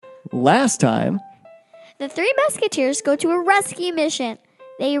Last time, the three musketeers go to a rescue mission.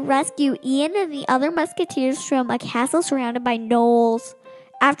 They rescue Ian and the other musketeers from a castle surrounded by gnolls.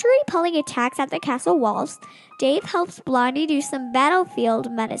 After repelling attacks at the castle walls, Dave helps Blondie do some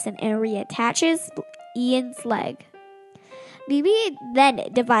battlefield medicine and reattaches Ian's leg. BB then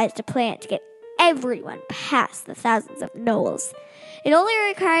devised a plan to get everyone past the thousands of gnolls. It only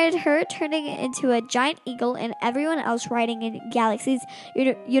required her turning into a giant eagle and everyone else riding in Galaxy's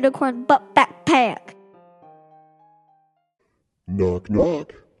unicorn butt backpack. Knock,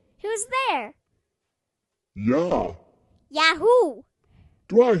 knock. Who's there? Yeah. Yahoo!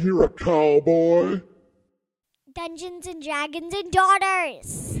 Do I hear a cowboy? Dungeons and Dragons and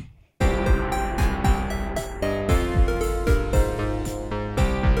Daughters!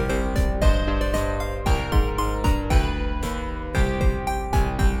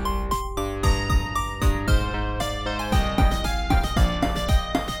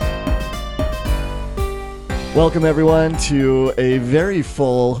 welcome everyone to a very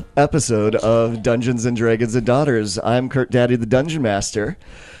full episode of Dungeons and Dragons and Daughters. I'm Kurt Daddy, the Dungeon Master,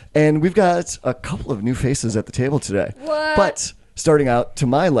 and we've got a couple of new faces at the table today. What? But starting out to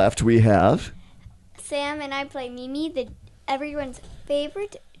my left, we have Sam and I play Mimi, everyone's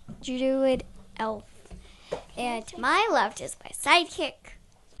favorite druid elf. And to my left is my sidekick.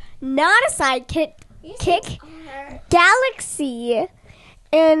 Not a sidekick, Galaxy.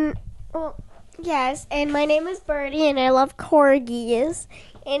 And, well, yes, and my name is Birdie, and I love corgis.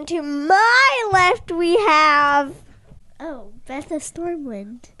 And to my left we have... Oh, Beth of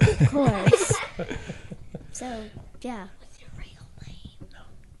Stormwind, of course. So, yeah. What's your real name? No.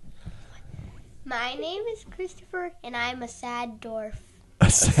 My name is Christopher, and I'm a sad dwarf. a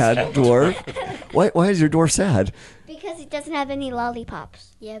sad dwarf. Why is your dwarf sad? Because it doesn't have any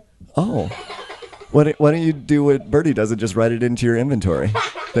lollipops. Yep. Oh. Why don't you do what Birdie does and just write it into your inventory?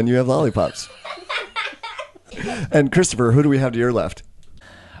 Then you have lollipops. And Christopher, who do we have to your left?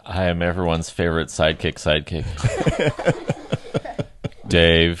 I am everyone's favorite sidekick.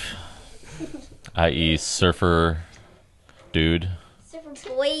 Dave, i.e. surfer dude. Surfer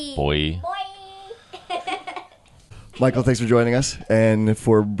Boy. Michael, thanks for joining us and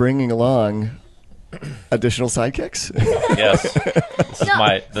for bringing along additional sidekicks. Yes. This is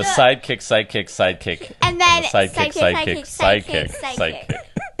the sidekick. And then sidekick.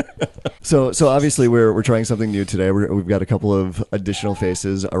 So obviously we're trying something new today. We've got a couple of additional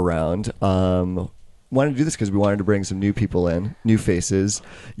faces around. Wanted to do this because we wanted to bring some new people in, new faces,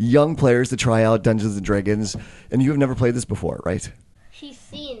 young players to try out Dungeons and Dragons. And you have never played this before, right? She's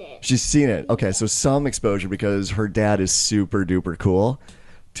seen it. She's seen it. Okay, so some exposure because her dad is super duper cool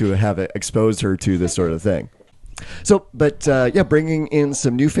to have it exposed her to this sort of thing. So, but bringing in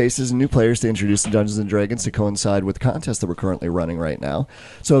some new faces and new players to introduce to Dungeons and Dragons to coincide with the contest that we're currently running right now.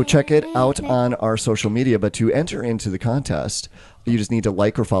 So check it out on our social media. But to enter into the contest, you just need to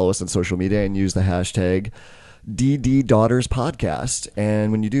like or follow us on social media and use the hashtag DD Daughters Podcast.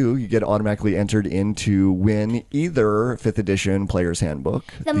 And when you do, you get automatically entered in to win either 5th edition Player's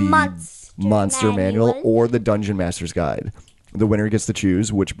Handbook, the Monster Manual, or the Dungeon Master's Guide. The winner gets to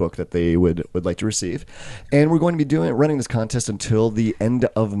choose which book that they would like to receive. And we're going to be running this contest until the end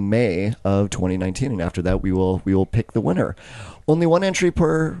of May of 2019. And after that, we will pick the winner. Only one entry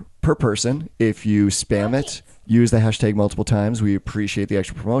per person. If you spam it, use the hashtag multiple times. We appreciate the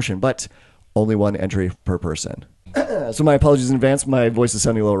extra promotion, but only one entry per person. So my apologies in advance. My voice is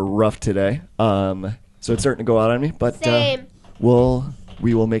sounding a little rough today. So it's starting to go out on me. But Same.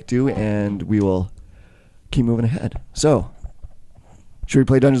 we will make do and we will keep moving ahead. So... should we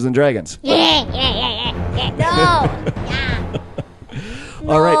play Dungeons and Dragons? Yeah. No.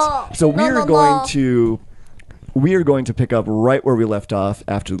 All right. So we are going to pick up right where we left off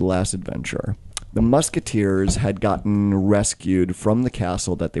after the last adventure. The Musketeers had gotten rescued from the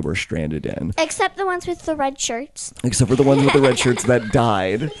castle that they were stranded in. Except the ones with the red shirts. Except for the ones with the red shirts that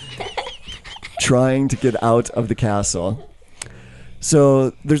died trying to get out of the castle.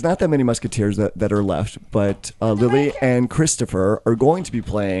 So there's not that many Musketeers that are left, but Lily and Christopher are going to be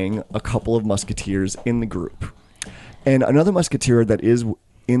playing a couple of Musketeers in the group. And another Musketeer that is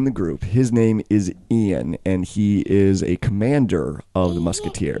in the group, his name is Ian, and he is a commander of the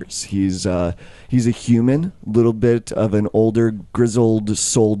Musketeers. He's a human, little bit of an older, grizzled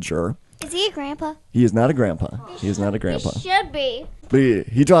soldier. Is he a grandpa? He is not a grandpa. He is not a grandpa. He should be. But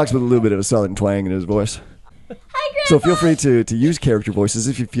he talks with a little bit of a southern twang in his voice. Hi, Grandpa. So feel free to use character voices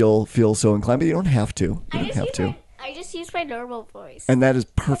if you feel so inclined, but you don't have to. I just use my normal voice. And that is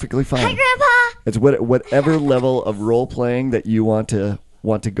perfectly fine. Hi, Grandpa. It's whatever level of role playing that you want to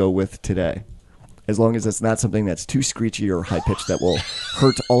go with today. as long as it's not something that's too screechy or high pitched that will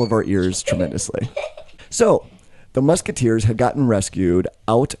hurt all of our ears tremendously. So, the Musketeers had gotten rescued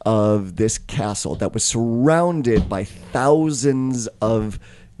out of this castle that was surrounded by thousands of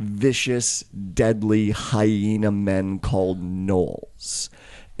vicious, deadly hyena men called gnolls.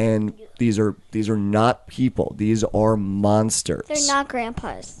 And these are not people. These are monsters. They're not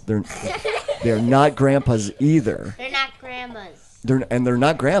grandpas. They're not grandpas either. They're not grandmas. They're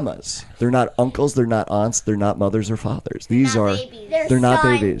not grandmas. They're not uncles. They're not aunts. They're not mothers or fathers. These not are. babies. They're not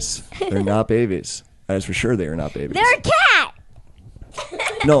sons. babies. They're not babies. That is for sure. They are not babies. They're a cat.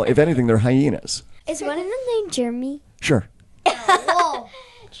 No, if anything, they're hyenas. Is one of them named Jeremy? Sure. Whoa.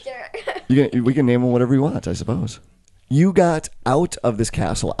 We can name them whatever you want, I suppose. You got out of this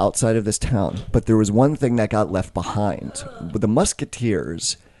castle, outside of this town, but there was one thing that got left behind. The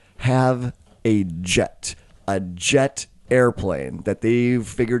Musketeers have a jet airplane that they've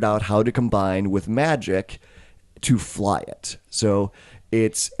figured out how to combine with magic to fly it. So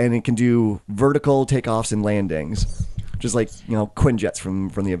it can do vertical takeoffs and landings, just like, Quinjets from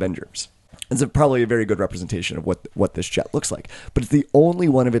the Avengers. It's probably a very good representation of what this jet looks like. But it's the only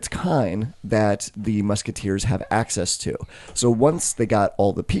one of its kind that the Musketeers have access to. So once they got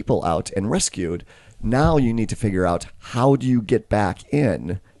all the people out and rescued, now you need to figure out how do you get back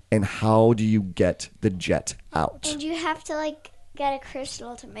in and how do you get the jet out. And you have to get a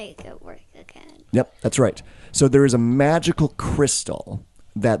crystal to make it work again. Yep, that's right. So there is a magical crystal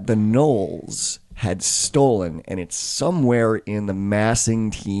that the gnolls had stolen, and it's somewhere in the massing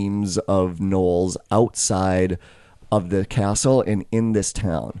teams of gnolls outside of the castle and in this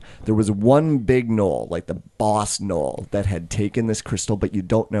town. There was one big gnoll, like the boss gnoll, that had taken this crystal, but you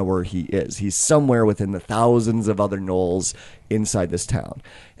don't know where he is. He's somewhere within the thousands of other gnolls inside this town.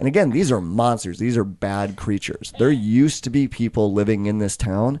 And again, these are monsters. These are bad creatures. There used to be people living in this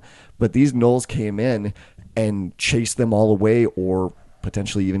town, but these gnolls came in and chased them all away or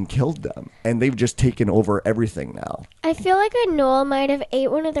potentially even killed them. And they've just taken over everything now. I feel like a gnoll might have ate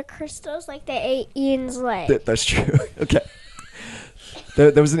one of the crystals like they ate Ian's leg. That's true. Okay.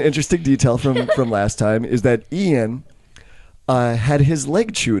 That was an interesting detail from last time, is that Ian had his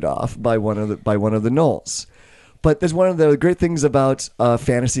leg chewed off by one of the gnolls. But there's one of the great things about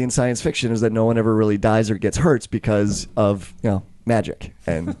fantasy and science fiction is that no one ever really dies or gets hurt because of magic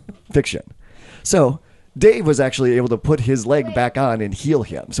and fiction. So Dave was actually able to put his leg back on and heal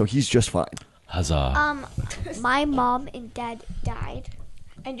him, so he's just fine. Huzzah. My mom and dad died,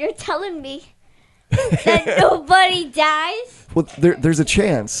 and you're telling me that nobody dies? Well, there's a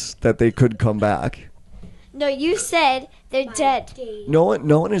chance that they could come back. No, you said they're dead. No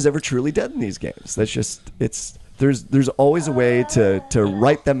one is ever truly dead in these games. That's just there's always a way to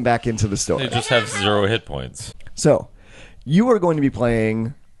write them back into the story. They just have 0 hit points. So, you are going to be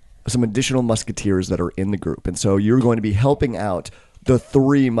playing some additional Musketeers that are in the group. And so you're going to be helping out the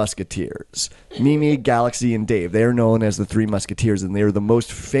 3 Musketeers. Mimi, Galaxy, and Dave. They are known as the 3 Musketeers, and they are the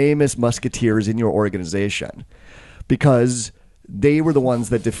most famous Musketeers in your organization because they were the ones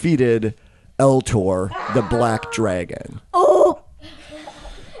that defeated Eltor, the Black Dragon. Oh!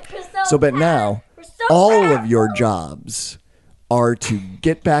 So, but now, all of your jobs are to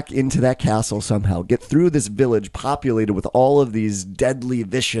get back into that castle somehow, get through this village populated with all of these deadly,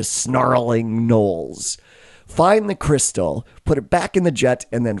 vicious, snarling gnolls, find the crystal, put it back in the jet,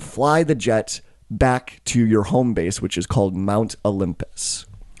 and then fly the jet back to your home base, which is called Mount Olympus.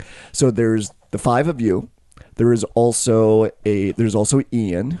 So there's the 5 of you. There's also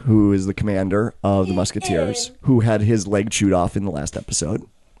Ian, who is the commander of the Musketeers, who had his leg chewed off in the last episode.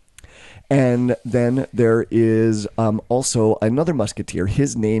 And then there is also another Musketeer.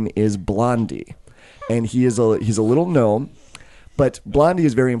 His name is Blondie, and he's a little gnome. But Blondie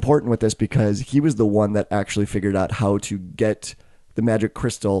is very important with this because he was the one that actually figured out how to get the magic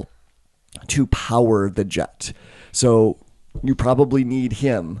crystal to power the jet. So you probably need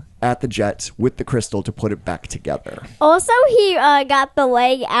him at the jet with the crystal to put it back together. Also, he got the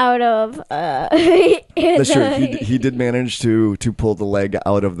leg out of. That's true. He did manage to pull the leg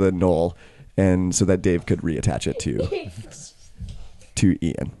out of the gnoll, and so that Dave could reattach it to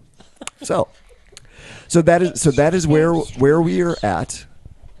Ian. So that is where we are at,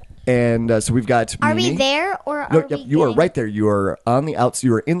 and so we've got. Are Mimi. we there or are No, we yep, you are getting- right there. You are on the outs.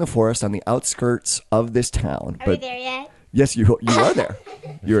 You are in the forest on the outskirts of this town. Are we there yet? Yes, you are there.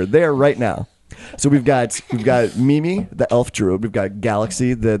 You are there right now. So we've got Mimi, the elf druid. We've got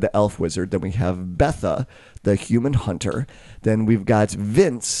Galaxy, the elf wizard. Then we have Betha, the human hunter. Then we've got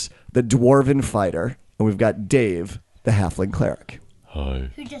Vince, the dwarven fighter, and we've got Dave, the halfling cleric. Hi.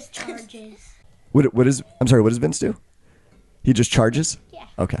 Who just charges? What does Vince do? He just charges? Yeah.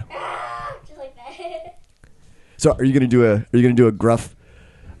 Okay. Just like that. So are you gonna do a gruff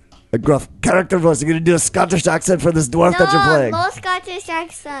character voice? Are you gonna do a Scottish accent for this dwarf that you're playing? No Scottish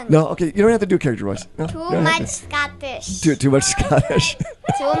accent. No, okay, you don't have to do a character voice. No, you Too don't have much to. Scottish. Too much Scottish.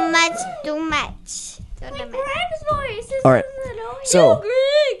 Too much. Too much. Greg's voice. All right. So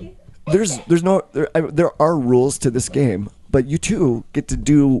there are rules to this game, but you too get to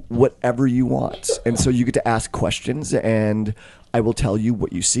do whatever you want, and so you get to ask questions, and I will tell you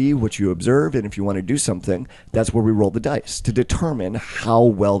what you see, what you observe, and if you want to do something, that's where we roll the dice to determine how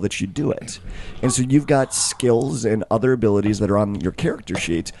well that you do it. And so you've got skills and other abilities that are on your character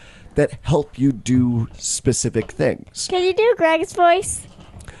sheet that help you do specific things. Can you do Greg's voice?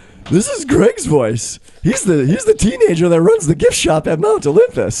 This is Greg's voice. He's the teenager that runs the gift shop at Mount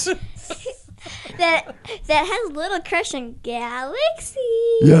Olympus. That has a little crush on Galaxy.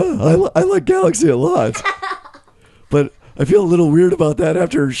 Yeah, I like Galaxy a lot. But I feel a little weird about that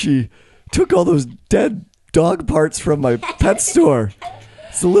after she took all those dead dog parts from my pet store.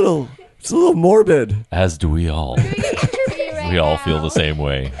 It's a little morbid. As do we all. We all feel the same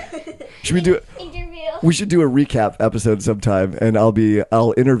way. Should we do it? We should do a recap episode sometime, and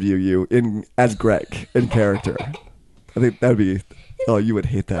I'll interview you as Greg in character. I think that'd be. Oh, you would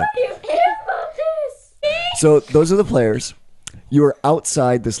hate that. So those are the players. You are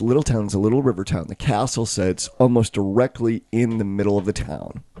outside this little town. It's a little river town. The castle sits almost directly in the middle of the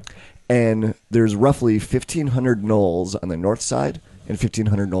town, and there's roughly 1,500 gnolls on the north side and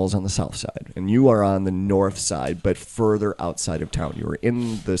 1,500 gnolls on the south side. And you are on the north side, but further outside of town. You are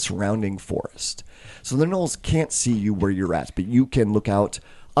in the surrounding forest. So the gnolls can't see you where you're at, but you can look out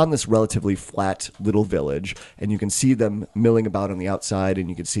on this relatively flat little village, and you can see them milling about on the outside, and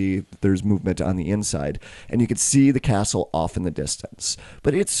you can see there's movement on the inside, and you can see the castle off in the distance.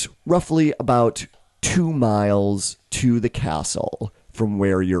 But it's roughly about 2 miles to the castle from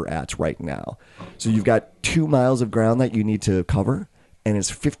where you're at right now. So you've got 2 miles of ground that you need to cover, and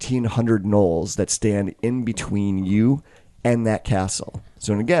it's 1,500 gnolls that stand in between you and that castle.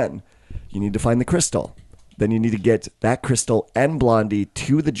 So again, you need to find the crystal. Then you need to get that crystal and Blondie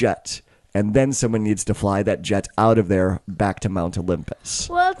to the jet, and then someone needs to fly that jet out of there back to Mount Olympus.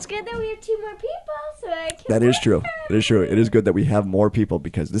 Well, it's good that we have 2 more people, so I can. That is true. It is true. It is good that we have more people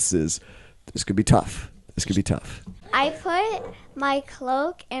because this could be tough. This could be tough. I put my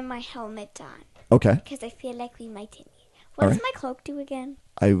cloak and my helmet on Okay. because I feel like we might need it. What All does right. my cloak do again?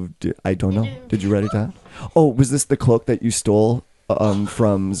 I don't know. Did you write it down? Oh, was this the cloak that you stole from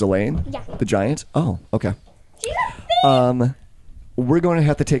Zelane? Yeah. The giant? Oh, okay. We're going to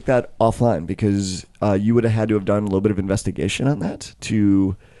have to take that offline because you would have had to have done a little bit of investigation on that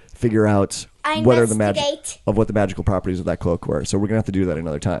to figure out what are the magical properties of that cloak were. So we're going to have to do that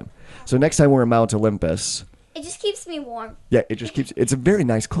another time. So next time we're in Mount Olympus. It just keeps me warm. Yeah, it's a very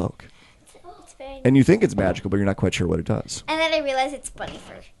nice cloak. It's very. And you think it's magical, but you're not quite sure what it does. And then I realize it's bunny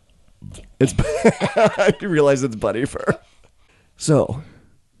fur. It's you realize it's bunny fur. So,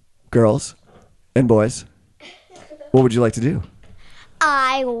 girls and boys, what would you like to do?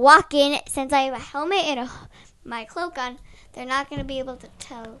 I walk in since I have a helmet and my cloak on. They're not going to be able to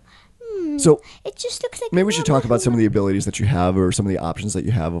tell. So It just looks like. maybe we should talk about some of the abilities that you have or some of the options that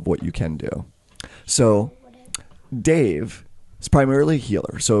you have of what you can do. So Dave is primarily a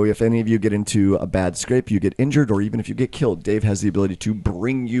healer. So if any of you get into a bad scrape, you get injured, or even if you get killed, Dave has the ability to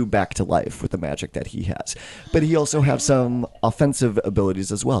bring you back to life with the magic that he has. But he also has some offensive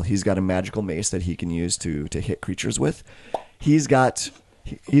abilities as well. He's got a magical mace that he can use to hit creatures with. He's got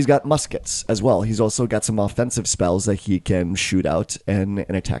muskets as well. He's also got some offensive spells that he can shoot out and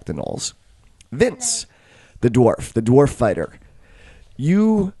attack the gnolls. Vince, the dwarf fighter.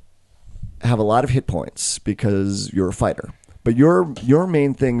 You have a lot of hit points because you're a fighter. But your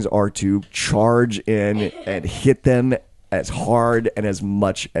main things are to charge in and hit them as hard and as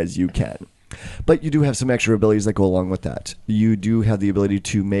much as you can. But you do have some extra abilities that go along with that. You do have the ability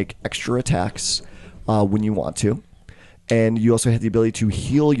to make extra attacks when you want to. And you also have the ability to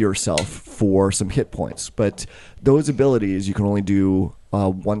heal yourself for some hit points. But those abilities you can only do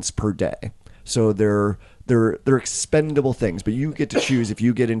once per day. So they're expendable things, but you get to choose. If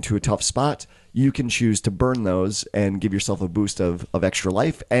you get into a tough spot, you can choose to burn those and give yourself a boost of extra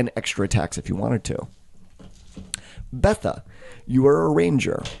life and extra attacks if you wanted to. Betha, you are a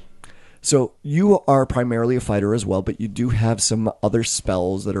ranger. So you are primarily a fighter as well, but you do have some other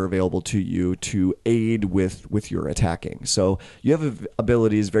spells that are available to you to aid with your attacking. So you have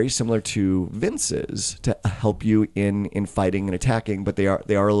abilities very similar to Vince's to help you in fighting and attacking, but they are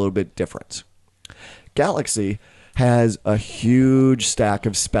a little bit different. Galaxy has a huge stack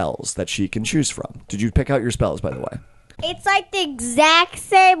of spells that she can choose from. Did you pick out your spells, by the way? It's like the exact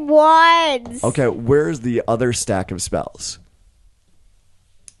same ones. Okay, where's the other stack of spells?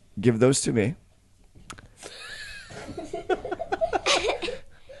 Give those to me.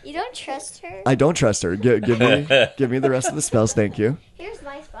 You don't trust her? I don't trust her. Give me the rest of the spells. Thank you. Here's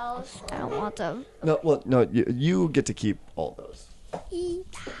my spells. I don't want them. No. You get to keep all those.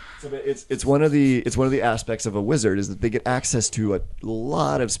 So it's one of the aspects of a wizard is that they get access to a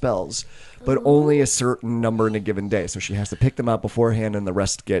lot of spells, but only a certain number in a given day. So she has to pick them out beforehand, and the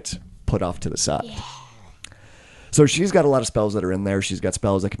rest get put off to the side. Yeah. So she's got a lot of spells that are in there. She's got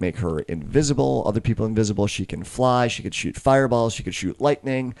spells that can make her invisible, other people invisible. She can fly. She could shoot fireballs. She could shoot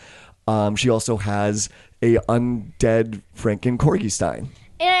lightning. She also has a undead Franken Corgistein.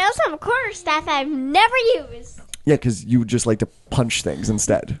 And I also have a quarterstaff I've never used. Yeah, because you just like to punch things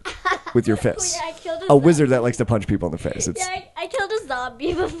instead with your fists. Yeah, I killed A wizard that likes to punch people in the face. It's, Yeah, I killed a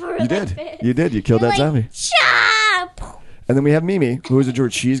zombie before. you did. You did. You killed that zombie. Chop! And then we have Mimi, who is a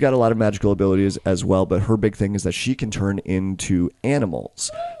druid. She's got a lot of magical abilities as well, but her big thing is that she can turn into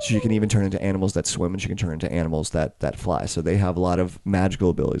animals. So she can even turn into animals that swim, and she can turn into animals that fly. So they have a lot of magical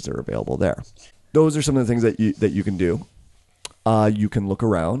abilities that are available there. Those are some of the things that you can do. You can look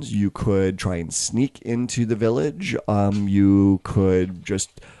around. You could try and sneak into the village. You could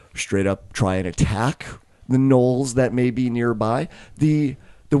just straight up try and attack the gnolls that may be nearby. The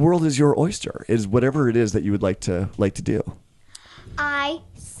world is your oyster. Is whatever it is that you would like to do. I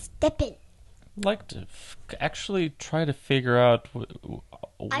step in. I'd like to actually try to figure out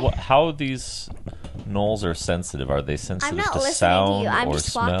how these gnolls are sensitive. Are they sensitive I'm not to listening sound to you. I'm or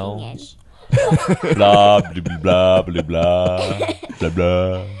just walking in. smells? Blah blah blah blah blah blah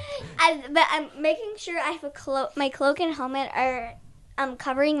blah. But I'm making sure I have my cloak and helmet are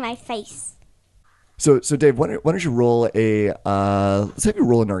covering my face. So Dave, why don't you roll let's have you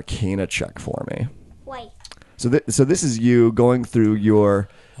roll an Arcana check for me. Wait. So this is you going through your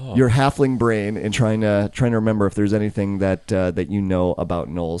halfling brain and trying to remember if there's anything that you know about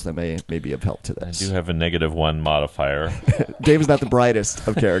gnolls that may be of help to I this. do have a -1 modifier. Dave is not the brightest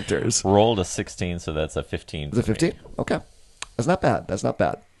of characters. Rolled a 16, so that's a 15. Is it 15? Okay, that's not bad.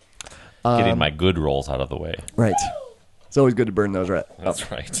 Getting my good rolls out of the way. Right. It's always good to burn those right.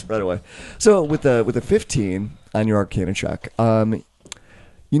 That's right. Right away. So with a 15 on your Arcana check,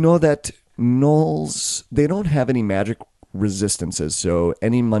 you know that gnolls, they don't have any magic resistances, so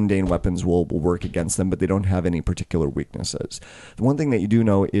any mundane weapons will work against them, but they don't have any particular weaknesses. The one thing that you do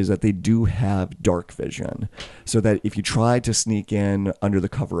know is that they do have dark vision, so that if you try to sneak in under the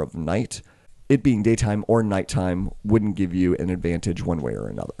cover of night, it being daytime or nighttime wouldn't give you an advantage one way or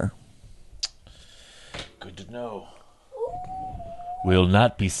another. Good to know. We'll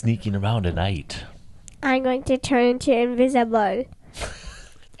not be sneaking around at night. I'm going to turn into invisible.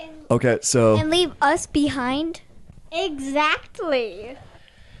 Okay, so And leave us behind. Exactly.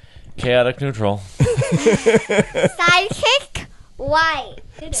 Chaotic neutral. Sidekick? Why?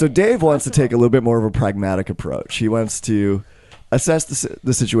 So Dave wants to take a little bit more of a pragmatic approach. He wants to assess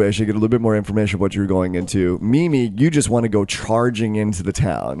the situation, get a little bit more information of what you're going into. Mimi, you just want to go charging into the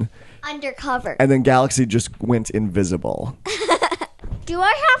town. Undercover. And then Galaxy just went invisible. Do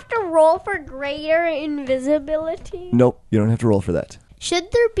I have to roll for greater invisibility? Nope, you don't have to roll for that.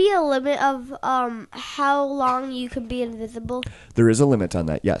 Should there be a limit of how long you can be invisible? There is a limit on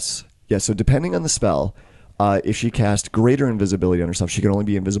that, yes. Yes, so depending on the spell, if she cast greater invisibility on herself, she can only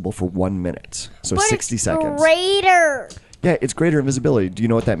be invisible for 1 minute. So But 60 it's seconds. Greater. Yeah, it's greater invisibility. Do you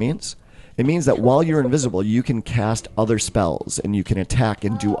know what that means? It means that while you're invisible, you can cast other spells and you can attack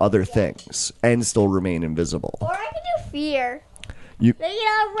and do other things and still remain invisible. Or I can do fear. You They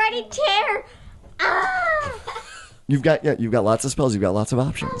can already tear. Ah! You've got lots of spells. You've got lots of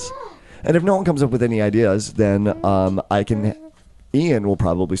options. And if no one comes up with any ideas, then Ian will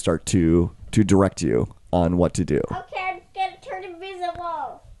probably start to direct you on what to do. Okay, I'm gonna turn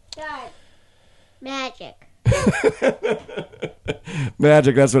invisible. God. Magic.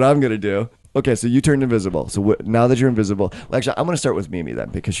 Magic. That's what I'm gonna do. Okay, so you turned invisible. So now that you're invisible, well, actually, I'm gonna start with Mimi then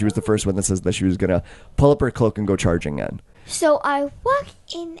because she was the first one that says that she was gonna pull up her cloak and go charging in. So I walk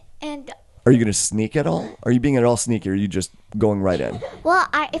in and... Are you gonna sneak at all? Are you being at all sneaky, or are you just going right in? Well,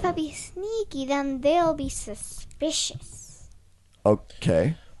 if I be sneaky, then they'll be suspicious.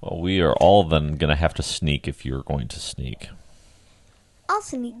 Okay. Well, we are all then going to have to sneak if you're going to sneak. I'll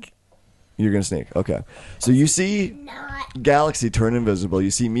sneak. You're gonna sneak. Okay. So you see Galaxy turn invisible.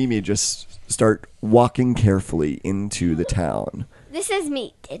 You see Mimi just start walking carefully into the town. This is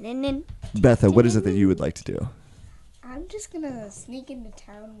me. Betha, what is it that you would like to do? I'm just gonna sneak into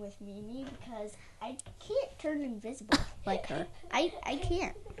town with Mimi because I can't turn invisible like her. I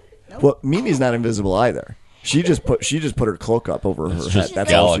can't. Well, Mimi's not invisible either. She just put her cloak up over her It's head. just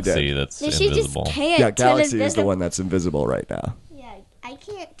That's all she Galaxy did. that's No, she just invisible. can't. Yeah, turn Galaxy is the invisible. one that's invisible right now. Yeah, I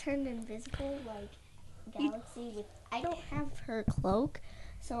can't turn invisible like Galaxy with. I don't have her cloak,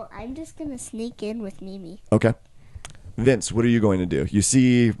 so I'm just gonna sneak in with Mimi. Okay. Vince, what are you going to do? You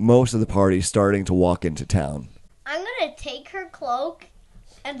see most of the party starting to walk into town. I'm gonna take her cloak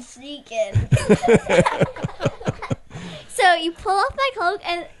and sneak in. So you pull off my cloak,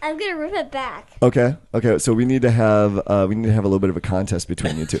 and I'm gonna rip it back. Okay. Okay. So we need to have a little bit of a contest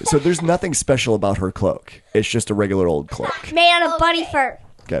between you two. So there's nothing special about her cloak. It's just a regular old cloak. Made out of bunny fur.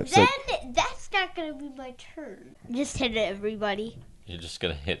 Okay. So Then that's not gonna be my turn. Just hit everybody. You're just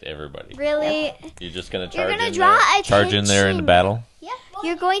gonna hit everybody. Really? You're just gonna You're charge gonna in draw there. Charge in there in the attention. battle.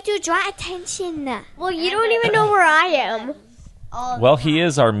 You're going to draw attention. Well, you don't even know where I am. Well, he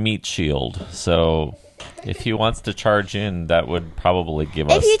is our meat shield, so if he wants to charge in, that would probably give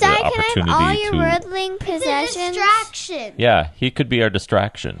us If you the die, can I have opportunity all your to. worldling It's a possessions? distraction. Yeah, he could be our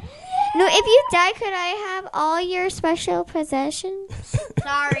distraction. No, if you die, could I have all your special possessions?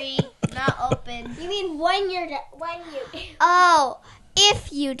 Sorry, not open. You mean when you? Oh,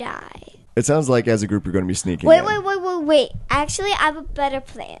 if you die. it sounds like as a group you're going to be sneaking. Wait, in. wait. Actually, I have a better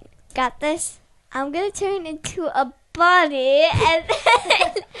plan. Got this? I'm gonna turn into a bunny, and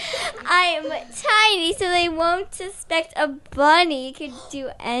then I'm tiny, so they won't suspect a bunny could do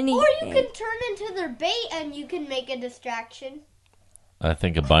anything. Or you can turn into their bait and you can make a distraction. I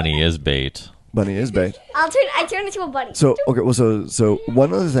think a bunny is bait. Bunny is bait. I turn into a bunny. So okay, well, so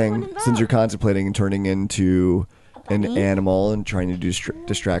one other thing, since you're contemplating turning into an animal and trying to do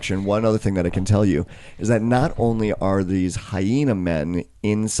distraction, one other thing that I can tell you is that not only are these hyena men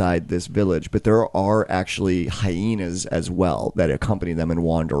inside this village, but there are actually hyenas as well that accompany them and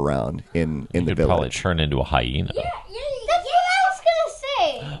wander around in You the could probably village. turn into a hyena. That's what I was gonna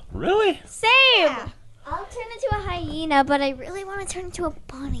say. Really? Same. I'll turn into a hyena, but I really want to turn into a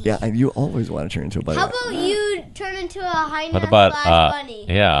bunny. Yeah, and you always want to turn into a bunny. How about you turn into a hyena What about slash bunny?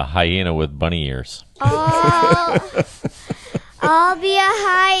 yeah, a hyena with bunny ears? I'll be a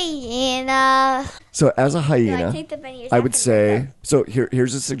hyena. So as a No, I hyena, take the bunny ears I off would and say, so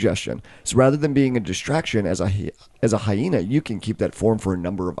here's a suggestion. So rather than being a distraction as a hyena, you can keep that form for a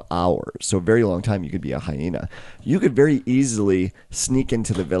number of hours. So a very long time you could be a hyena. You could very easily sneak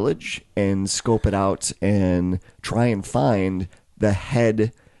into the village and scope it out and try and find the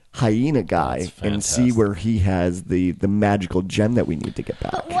head hyena guy That's and see fantastic. where he has the magical gem that we need to get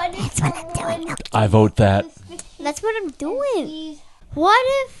back. What if someone I vote that. That's what I'm doing. sees? What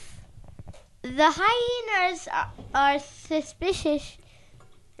if the hyenas are suspicious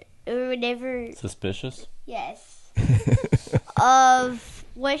or whatever? Suspicious? Yes. Of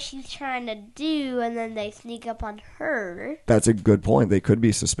what she's trying to do, and then they sneak up on her. That's a good point. They could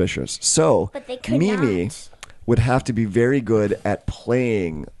be suspicious. So But they could Mimi not. would have to be very good at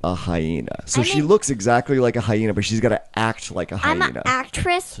playing a hyena. So I'm she an- looks exactly like a hyena, but she's got to act like a I'm hyena. an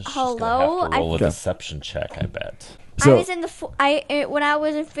actress. So she's Hello. gonna have to roll a Okay. deception check, I bet. So I was in the when I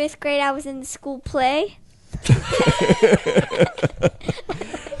was in 5th grade. I was in the school play.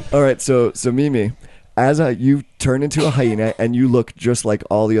 all right, so Mimi, you turn into a hyena and you look just like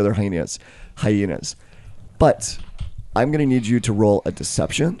all the other hyenas. But I'm going to need you to roll a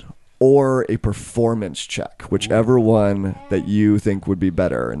deception or a performance check, whichever one that you think would be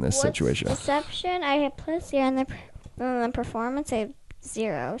better in this situation. Deception. I have +0 on the performance. I have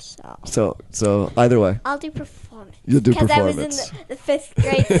 0. So So either way, I'll do performance. you'll do Because I was performance. in the 5th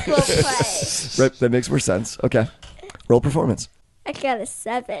grade school play. Right, that makes more sense. Okay. Roll performance. I got a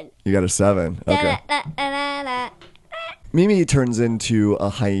 7. You got a 7. Okay. Da-da-da-da-da. Mimi turns into a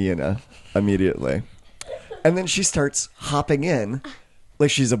hyena immediately. And then she starts hopping in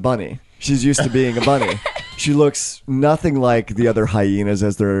like she's a bunny. She's used to being a bunny. She looks nothing like the other hyenas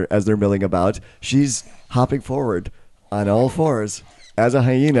as they're milling about. She's hopping forward on all fours as a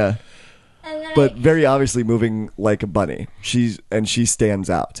hyena, And then but very obviously moving like a bunny. She stands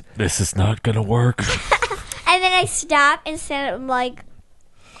out. This is not gonna work. And then I stop and stand up. I'm like,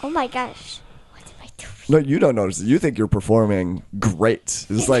 oh my gosh, what am I doing? No, you don't notice it. You think you're performing great.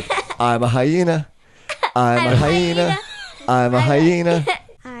 It's like, I'm a hyena. I'm a hyena. I'm a hyena.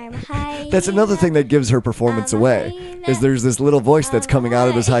 I'm hyena. That's another thing that gives her performance I'm a away. hyena. Is there's this little voice that's coming out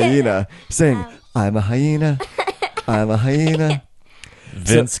of this hyena saying, I'm a hyena. I'm a hyena.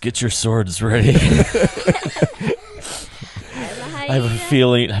 Vince, get your swords ready. I have a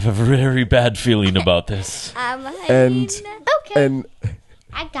feeling. I have a very bad feeling about this. I'm a hyena. And Okay. and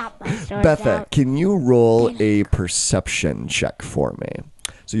I got my sword Betha, out. can you roll a perception check for me?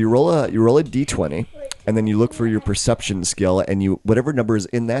 So you roll a d20 and then you look for your perception skill, and you whatever number is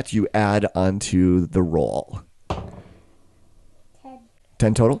in that, you add onto the roll.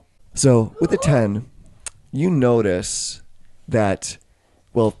 10 total. So with a 10, you notice that,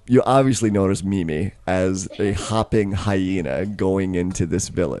 well, you obviously notice Mimi as a hopping hyena going into this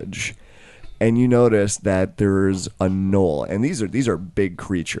village. And you notice that there's a gnoll, and these are big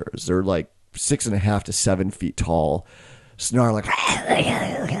creatures. They're like 6.5 to 7 feet tall, snarling,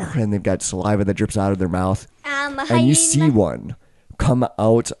 and they've got saliva that drips out of their mouth. And you see one come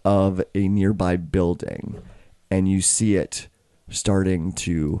out of a nearby building, and you see it starting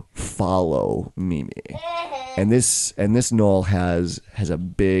to follow Mimi. And this gnoll has a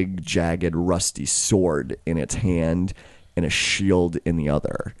big, jagged, rusty sword in its hand and a shield in the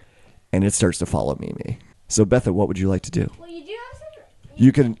other. And it starts to follow Mimi. So Betha, what would you like to do? Well, you do have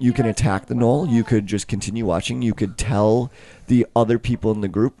some. You can attack the gnoll. You could just continue watching. You could tell the other people in the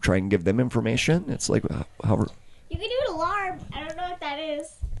group, try and give them information. It's like however. You can do an alarm. I don't know what that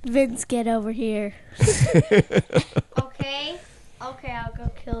is. Vince, get over here. Okay. Okay, I'll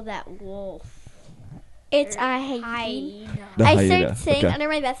go kill that wolf. It's a hyena. Hyena. The I hyena. start saying Okay. under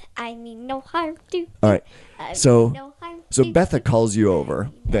my breath, I mean no harm to. All right. I So- mean no harm So to. Betha calls you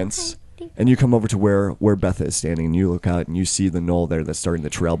over, Vince, and you come over to where Betha is standing, and you look out and you see the gnoll there that's starting to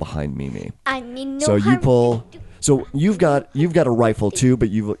trail behind Mimi. I mean no So harm you pull. to. So you've got a rifle too, but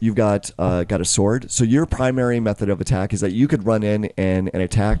you've got a sword. So your primary method of attack is that you could run in and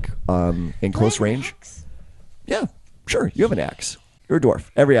attack in close range. Yeah, sure. You have an axe. You're a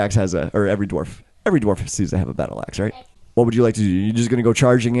dwarf. Every dwarf seems to have a battle axe, right? What would you like to do? You just gonna go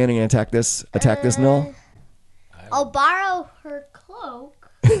charging in and attack this gnoll? I'll borrow her cloak.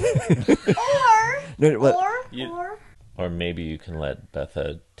 No, what? Or maybe you can let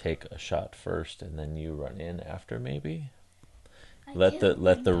Betha take a shot first, and then you run in after. Maybe let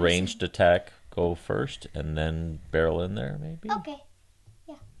the ranged attack go first, and then barrel in there. Maybe. Okay.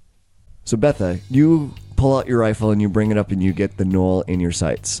 So Betha, you pull out your rifle and you bring it up and you get the gnoll in your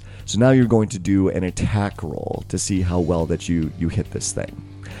sights. So now you're going to do an attack roll to see how well that you hit this thing.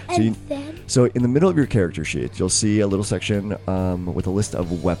 So in the middle of your character sheet, you'll see a little section with a list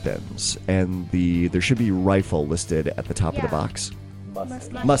of weapons, and there should be rifle listed at the top of the box.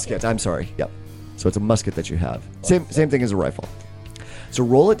 Musket. I'm sorry. Yep. So it's a musket that you have. Same thing as a rifle. So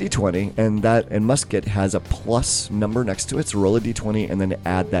roll a d20, and musket has a plus number next to it. So roll a d20 and then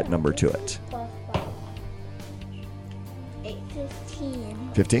add that number to it.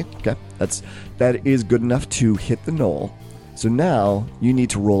 15. 15. Okay, that is good enough to hit the gnoll. So now you need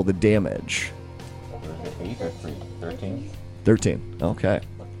to roll the damage. 8 or 13. 13. Okay.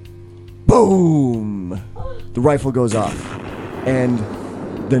 Boom! The rifle goes off, and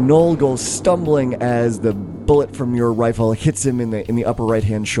the gnoll goes stumbling as the bullet from your rifle hits him in the upper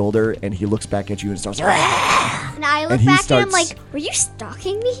right-hand shoulder, and he looks back at you and starts. And I look And he back and I'm starts- like, were you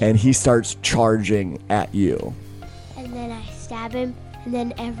stalking me? And he starts charging at you. And then I stab him, and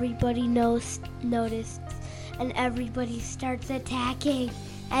then everybody noticed, and everybody starts attacking,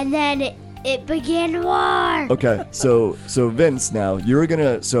 and then it began war. Okay, so Vince, now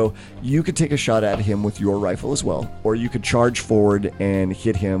you could take a shot at him with your rifle as well, or you could charge forward and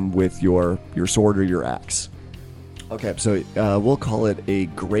hit him with your sword or your axe. Okay, so we'll call it a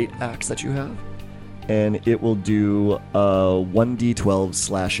great axe that you have, and it will do 1d12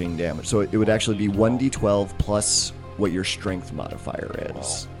 slashing damage. So it would actually be 1d12 plus what your strength modifier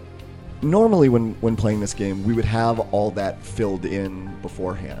is. Normally, when playing this game, we would have all that filled in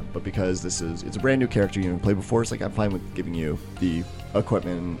beforehand, but because it's a brand new character you haven't played before, it's like I'm fine with giving you the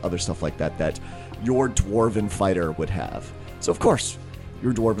equipment and other stuff like that your dwarven fighter would have. So of course,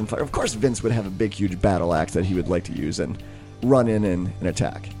 your dwarven fighter, of course, Vince would have a big, huge battle axe that he would like to use and run in and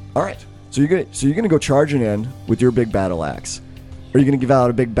attack. All right, so you're gonna go charging in with your big battle axe. Are you gonna give out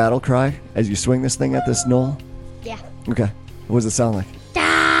a big battle cry as you swing this thing at this gnoll? Yeah. Okay. What does it sound like?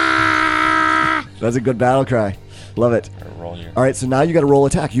 That's a good battle cry. Love it. Roll your All right, so now you got to roll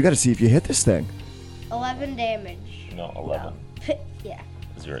attack. You got to see if you hit this thing. 11 damage. 11 Yeah.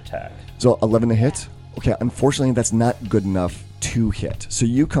 is your attack. So 11 to hit. Okay, unfortunately, that's not good enough to hit. So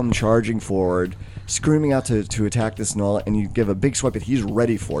you come charging forward, screaming out to attack this gnoll, and you give a big swipe, and he's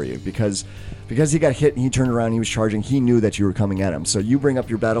ready for you because he got hit and he turned around and he was charging. He knew that you were coming at him. So you bring up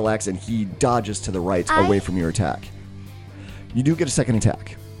your battle axe, and he dodges to the right away from your attack. You do get a second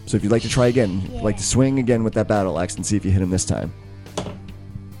attack. So if you'd like to try again, you'd like to swing again with that battle axe and see if you hit him this time.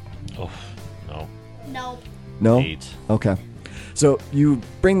 Oh, no. No. No? 8. Okay. So you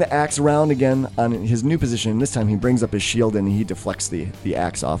bring the axe around again on his new position, and this time he brings up his shield and he deflects the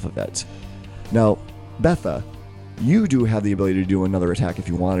axe off of it. Now, Betha, you do have the ability to do another attack if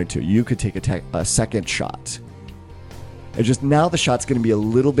you wanted to. You could take a second shot. It's just now the shot's going to be a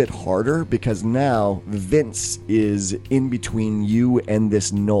little bit harder because now Vince is in between you and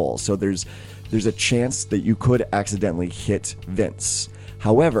this knoll. So there's a chance that you could accidentally hit Vince.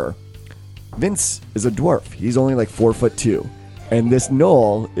 However, Vince is a dwarf. He's only like 4'2", and this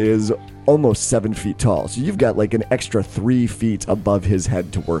knoll is almost 7 feet tall. So you've got like an extra 3 feet above his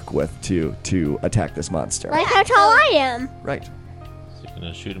head to work with to attack this monster. Like how tall I am. Right. So you're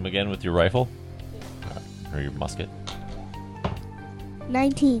gonna shoot him again with your rifle or your musket.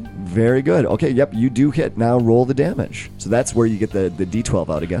 19. Very good. Okay, yep, you do hit. Now roll the damage. So that's where you get the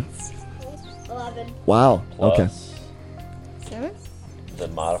D12 out again. 11. Wow. Okay. Plus 7? the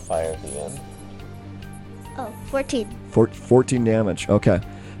modifier at the end. Oh, 14. 14 damage. Okay.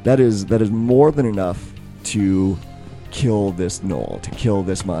 That is more than enough to kill this knoll, to kill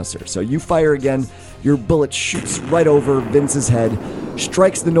this monster. So you fire again. Your bullet shoots right over Vince's head,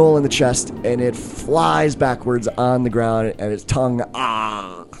 strikes the knoll in the chest, and it flies backwards on the ground, and its tongue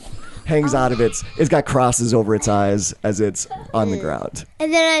hangs out of its got crosses over its eyes as it's on the ground.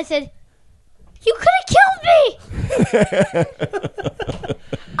 And then I said, "You could have killed me!"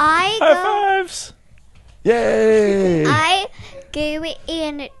 I High go. fives! Yay! I go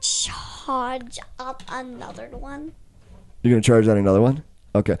and charge up another one. You're gonna charge on another one?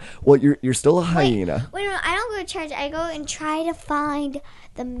 Okay. Well, you're still a hyena. Wait, no, I don't go charge. I go and try to find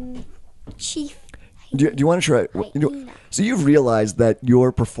the chief. Do you want to try? Hyena. So you've realized that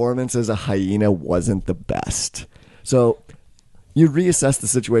your performance as a hyena wasn't the best. So you reassess the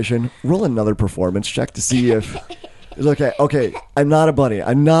situation. Roll another performance check to see if it's okay. Okay, I'm not a bunny.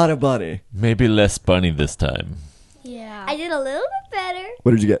 I'm not a bunny. Maybe less bunny this time. Yeah. I did a little bit better.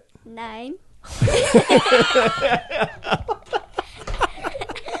 What did you get? 9.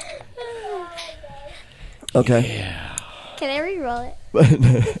 Okay. Can I re-roll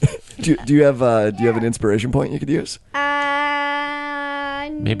it? do you have an inspiration point you could use?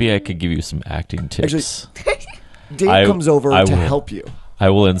 Maybe I could give you some acting tips. Dave comes over I to will. help you. I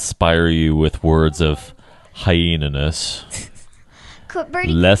will inspire you with words of hyena-ness.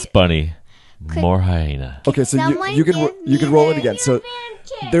 Birdie, Less bunny, more hyena. Okay, so someone you give can me roll it the again. So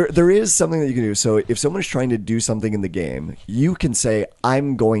there is something that you can do. So if someone is trying to do something in the game, you can say,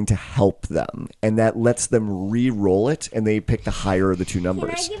 "I'm going to help them," and that lets them re-roll it, and they pick the higher of the two Can I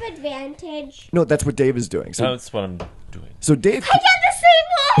numbers. give advantage? No, that's what Dave is doing. So That's what I'm doing. so Dave.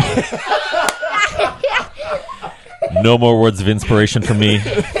 No more words of inspiration from me.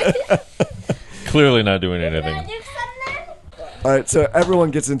 Clearly not doing anything. All right, so everyone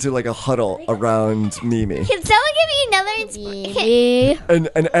gets into like a huddle around Mimi, can someone give me another inspiration?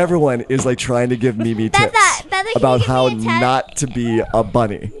 and everyone is like trying to give Mimi tips Betha, can about you give how me a tip? not to be a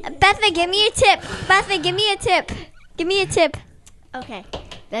bunny. Betha, give me a tip. Betha, give me a tip. Give me a tip. Okay.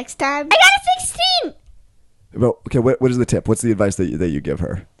 Next time. I got a 16. Well, okay, what is the tip? What's the advice that you give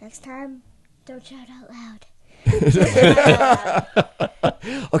her? Next time, don't shout out loud.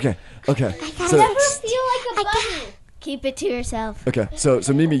 Okay. I So never feel like a bunny. Keep it to yourself. okay, so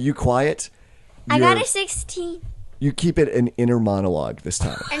Mimi, you quiet. I got You're- a 16. You keep it an inner monologue this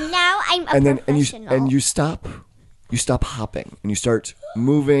time. And now I'm a and then professional. you stop hopping and you start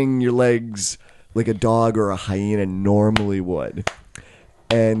moving your legs like a dog or a hyena normally would,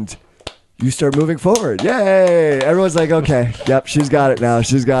 and you start moving forward. Yay! Everyone's like, okay, yep, she's got it now.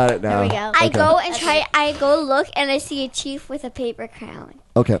 There we go. I Okay. go and try. I go look and I see a chief with a paper crown.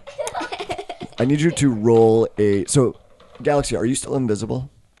 Okay. I need you to roll a. So, Galaxy, are you still invisible?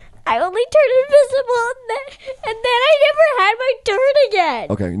 I only turned invisible and then I never had my turn again.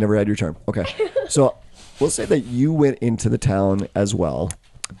 Okay, you never had your turn. Okay. So, we'll say that you went into the town as well.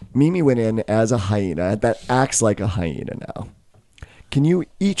 Mimi went in as a hyena that acts like a hyena now. Can you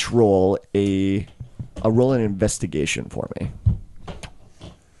each roll an investigation for me?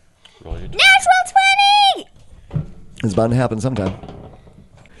 Roll your Natural 20. It's bound to happen sometime.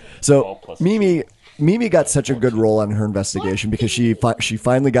 So Mimi got such a good roll on her investigation because she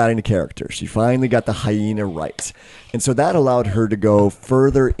finally got into character. She finally got the hyena right, and so that allowed her to go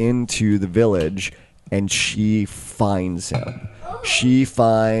further into the village, and she finds him. She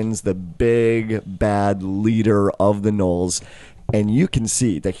finds the big bad leader of the gnolls, and you can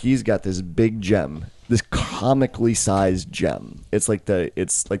see that he's got this big gem, this comically sized gem. It's like the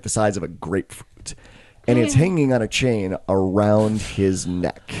size of a grapefruit. And it's hanging on a chain around his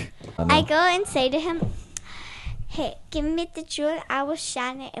neck. I go and say to him, "Hey, give me the jewel. I will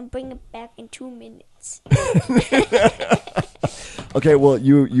shine it and bring it back in 2 minutes." Okay, well,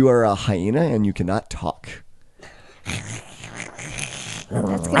 you are a hyena and you cannot talk.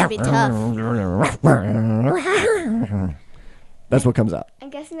 That's gonna be tough. That's what comes out. I'm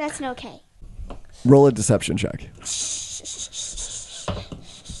guessing that's an okay. Roll a deception check.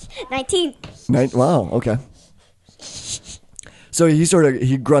 19. Wow, okay. So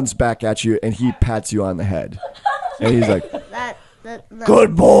he grunts back at you and he pats you on the head. And he's like,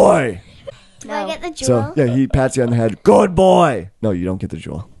 good boy. Do I get the jewel? So yeah, he pats you on the head. Good boy. No, you don't get the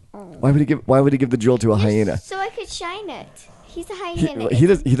jewel. Why would he give the jewel to a hyena? So I could shine it. He's a hyena.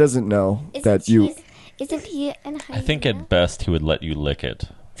 He doesn't know that you. Isn't he a hyena? I think at best he would let you lick it,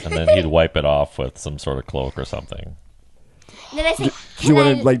 and then he'd wipe it off with some sort of cloak or something. And then I say, Do you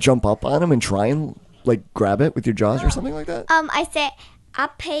want to like jump up on him and try and like grab it with your jaws or something like that? I say, I'll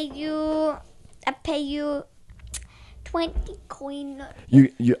pay you 20 coin.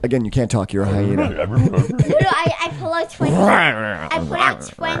 You again, you can't talk. You're a hyena. No, I pull out 20. I pull out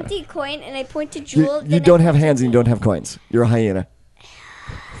 20 coin and I point to Jewel. You don't have hands and you don't have coins. You're a hyena.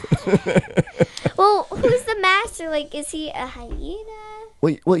 Well, who's the master? Like, is he a hyena?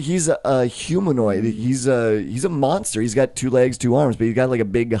 Well, he's a humanoid. He's a monster. He's got 2 legs, 2 arms, but he's got like a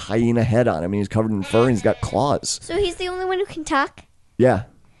big hyena head on him, and he's covered in fur, and he's got claws. So he's the only one who can talk? Yeah.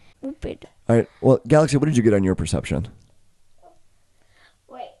 Stupid. All right. Well, Galaxy, what did you get on your perception?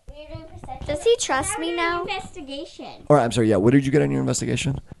 Wait, we're doing perception. Does he trust me now? Investigation. Or I'm sorry. Yeah. What did you get on your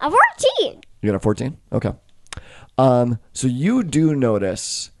investigation? A 14. You got a 14? Okay. So you do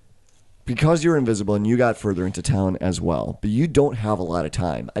notice, because you're invisible and you got further into town as well, but you don't have a lot of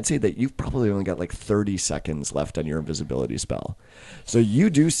time. I'd say that you've probably only got like 30 seconds left on your invisibility spell. So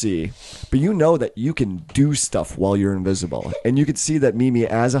you do see, but you know that you can do stuff while you're invisible. And you can see that Mimi,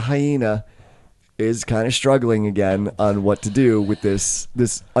 as a hyena, is kind of struggling again on what to do with this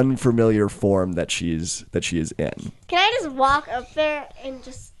unfamiliar form that she is in. Can I just walk up there and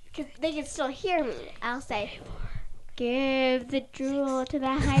just, because they can still hear me, I'll say, give the jewel to the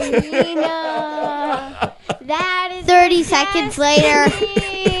hyena. That is 30 seconds later.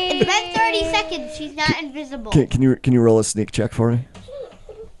 It's been 30 seconds. She's not invisible. Can you roll a sneak check for me?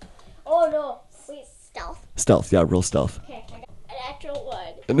 Oh, no. Wait, stealth. Stealth, yeah, roll stealth. Okay, I got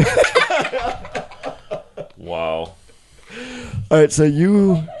a natural 1. Wow. All right, so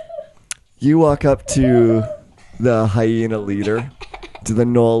you walk up to the hyena leader, to the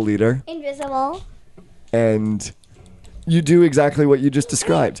gnoll leader, Invisible. and you do exactly what you just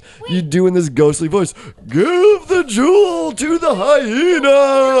described. You do in this ghostly voice, give the jewel to the hyena!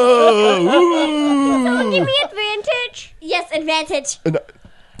 Ooh. Give me advantage. Yes, advantage. And,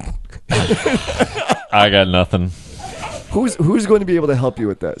 I got nothing. who's going to be able to help you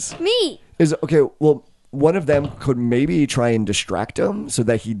with this? Me. Okay, well, one of them could maybe try and distract him so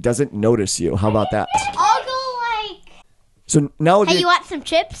that he doesn't notice you. How about that? I'll go like, So now Hey, you want some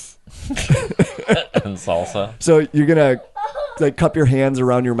chips? And salsa. So you're gonna like cup your hands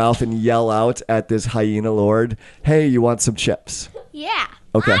around your mouth and yell out at this hyena lord, "Hey, you want some chips?" Yeah.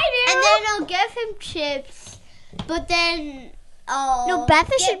 Okay. And then I'll give him chips, but then I'll No,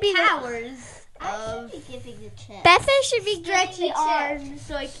 Betha get should be the- powers I of should be giving the chip. Betha should be giving stretchy the arms chips.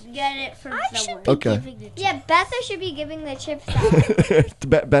 so I can get it from someone. Okay. Giving the chip. Yeah, Betha should be giving the chips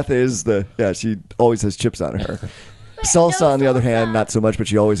out. Beth is she always has chips on her. Salsa, on the other hand, not so much, but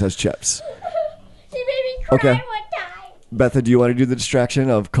she always has chips. She made me cry Okay. one time. Betha, do you want to do the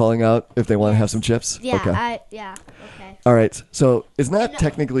distraction of calling out if they want to have some chips? Yeah, Okay. okay. All right. So it's not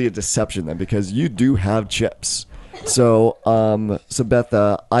technically a deception then, because you do have chips. So,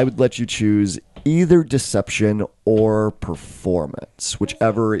 Betha, I would let you choose either deception or performance,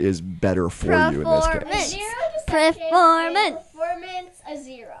 whichever is better for you in this case. Performance. Performance, a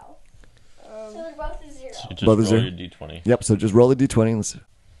 0. So they're both a 0. You just Both roll is there? your d20. Yep. So just roll a d20. Let's.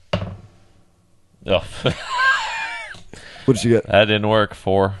 Oh, What did you get? that didn't work.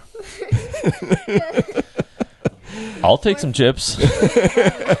 4. I'll take some chips.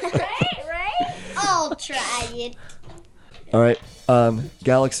 Right? I'll try it. All right.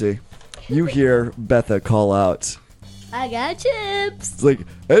 Galaxy, you hear Betha call out. I got chips. It's like,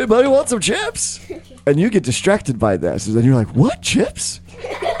 anybody want some chips? And you get distracted by this. And then you're like, what, chips?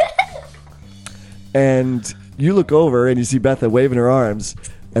 And you look over and you see Betha waving her arms.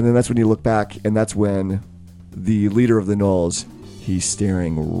 And then that's when you look back, and that's when the leader of the Gnolls, he's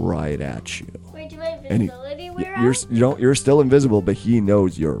staring right at you. Wait, do my And invisibility wear off? you're still invisible, but he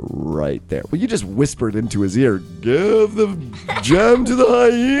knows you're right there. Well, you just whispered into his ear, give the gem to the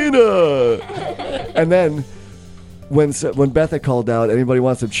hyena. And then when Betha called out, anybody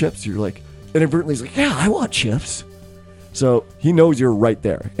wants some chips? You're like, inadvertently, he's like, yeah, I want chips. So he knows you're right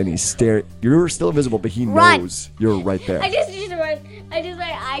there, and he's staring. You're still invisible, but he Run. knows you're right there. I just run.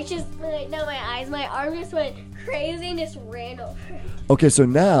 My eyes just, no, my eyes, my arm just went crazy and just ran over. Okay, so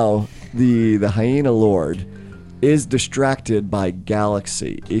now the hyena lord is distracted by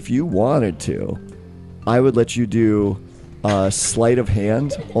Galaxy. If you wanted to, I would let you do sleight of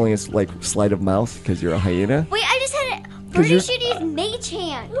hand, only it's like sleight of mouth because you're a hyena. Wait, I just had it. 'Cause Birdie you're- should use mage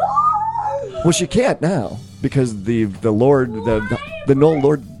hand. Well, she can't now because the lord, the Knoll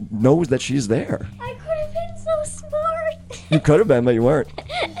Lord knows that she's there. I could have been so smart. You could have been, but you weren't.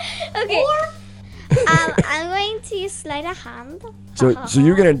 Okay. I'm going to use sleight of hand. So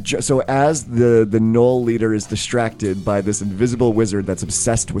you're gonna so as the Knoll leader is distracted by this invisible wizard that's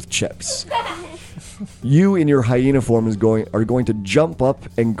obsessed with chips, you in your hyena form are going to jump up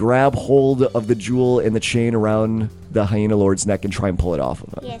and grab hold of the jewel and the chain around the hyena lord's neck and try and pull it off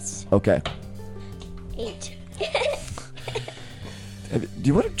of him. Yes. Okay. 8. Do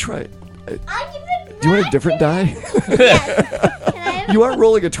you want to try? I give it Do you want a different die? Can I have You are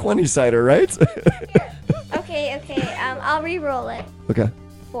rolling a 20-sider, right? Okay. I'll re-roll it. Okay.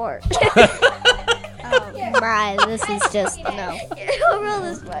 4. Right, this is just no. I'll roll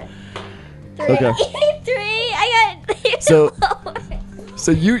this one. 3. Okay. 3. I got.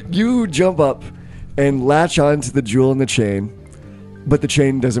 So you jump up and latch onto the jewel and the chain, but the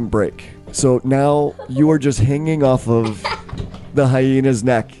chain doesn't break. So now you are just hanging off of the hyena's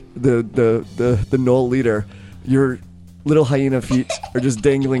neck, the Knoll leader. Your little hyena feet are just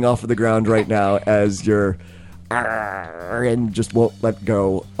dangling off of the ground right now as you're and just won't let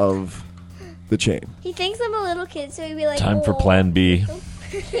go of the chain. He thinks I'm a little kid, so he'd be like, Time for "Whoa." Plan B.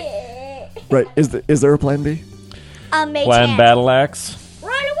 Right? Is there a plan B? Mage Plan hand. Battle Axe.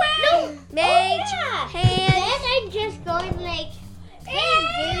 Run away! No. Mage hand. Then I'm just going like,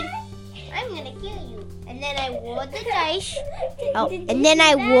 hey, dude, I'm gonna kill you. And then I roll the dice. Oh, and then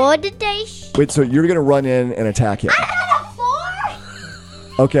I roll the dice. Wait, so you're gonna run in and attack him? I got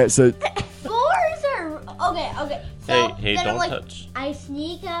a 4. Okay, so 4s are okay. So Hey, then I'm don't like, touch. I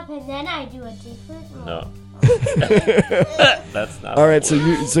sneak up and then I do a different roll. No. That's not. all right, so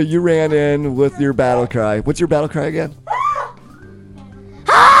you ran in with your battle cry. What's your battle cry again?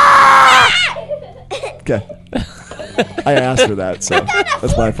 Okay. I asked for that, so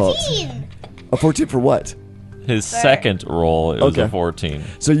that's my fault. 14. A 14 for what? His second roll, it was Okay. a 14.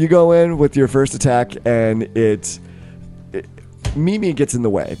 So you go in with your first attack, and Mimi gets in the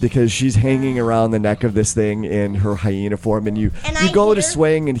way because she's hanging around the neck of this thing in her hyena form, and you I go to hear-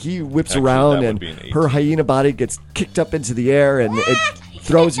 swing, and he whips Actually, around, that would and be an 18. her hyena body gets kicked up into the air, and it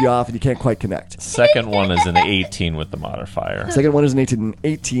throws you off, and you can't quite connect. Second one is an 18 with the modifier. Second one is an 18.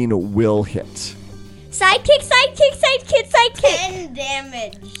 18 will hit. Sidekick. 10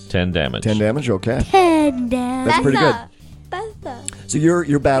 damage. 10 damage. 10 damage, okay. 10 damage. That's pretty good. Betha. So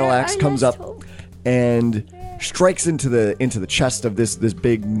your battle There axe are comes less up hope. and strikes into the chest of this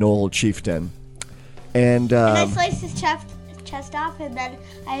big Knoll chieftain, and I slice his chest off, and then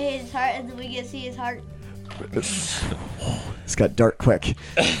I hit his heart, and then we get to see his heart. it's got dark quick.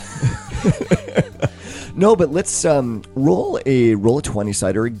 No, but let's roll a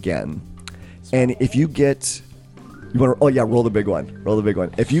 20-sider again, and if you get roll the big one. Roll the big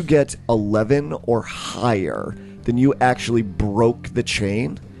one. If you get 11 or higher, then you actually broke the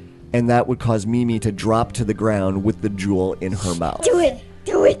chain, and that would cause Mimi to drop to the ground with the jewel in her mouth. Do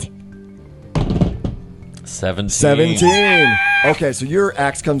it. 17. 17. Okay, so your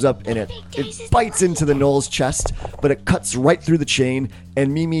axe comes up and it bites into the Knoll's chest, but it cuts right through the chain,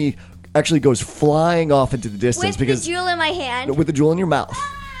 and Mimi actually goes flying off into the distance With because the jewel in my hand. with the jewel in your mouth.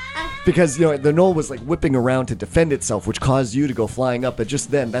 Because the Knoll was like whipping around to defend itself, which caused you to go flying up. But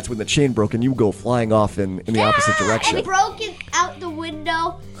just then, that's when the chain broke, and you go flying off in the opposite direction. It broke it out the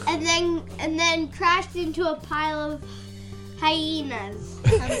window, and then crashed into a pile of hyenas.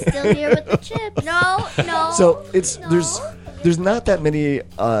 I'm still here with the chips. No. So there's not that many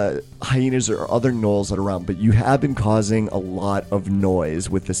hyenas or other gnolls that are around, but you have been causing a lot of noise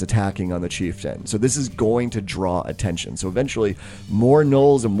with this attacking on the chieftain. So this is going to draw attention. So eventually, more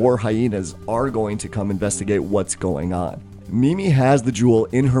gnolls and more hyenas are going to come investigate what's going on. Mimi has the jewel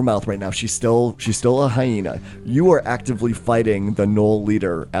in her mouth right now. She's still a hyena. You are actively fighting the Knoll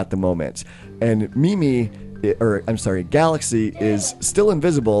leader at the moment, and Galaxy is still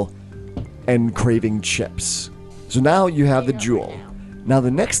invisible and craving chips. So now you have the jewel. Now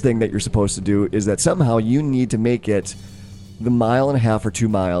the next thing that you're supposed to do is that somehow you need to make it the 1.5 miles or 2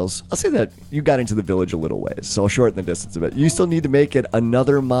 miles. I'll say that you got into the village a little ways, so I'll shorten the distance a bit. You still need to make it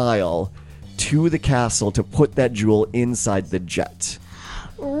another mile to the castle to put that jewel inside the jet.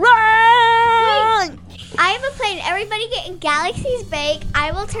 Run! I have a plan. Everybody get in Galaxy's bag.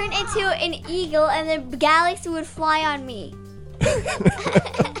 I will turn into an eagle, and then Galaxy would fly on me.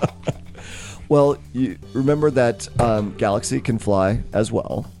 Well, you remember that Galaxy can fly as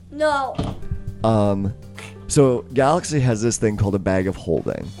well. No. So Galaxy has this thing called a bag of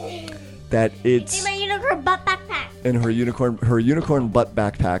holding. That It's it's in my unicorn butt backpack. and her unicorn butt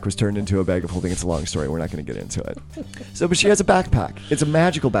backpack was turned into a bag of holding. It's a long story. We're not going to get into it. So, but she has a backpack. It's a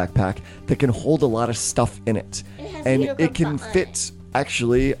magical backpack that can hold a lot of stuff in it, and unicorn it can butt on fit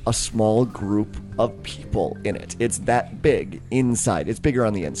actually a small group of people in it. It's that big inside. It's bigger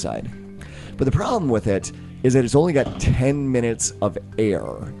on the inside. But the problem with it is that it's only got 10 minutes of air.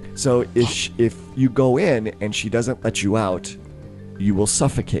 So if you go in and she doesn't let you out, you will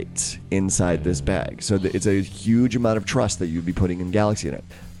suffocate inside this bag. So it's a huge amount of trust that you'd be putting in Galaxy in it.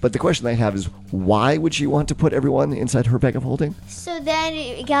 But the question I have is, why would she want to put everyone inside her bag of holding? So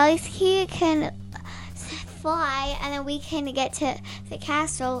then Galaxy can fly, and then we can get to the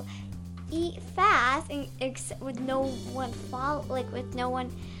castle, eat fast, and with no one with no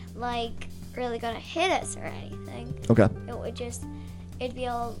one really gonna hit us or anything. Okay. It'd be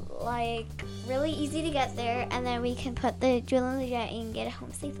all really easy to get there, and then we can put the jewel in the jet and get it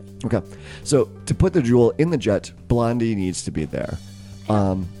home safely. Okay. So to put the jewel in the jet, Blondie needs to be there.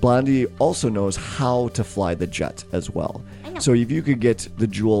 Blondie also knows how to fly the jet as well. I know. So if you could get the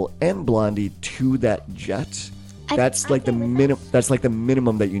jewel and Blondie to that jet, that's like the minimum. That's like the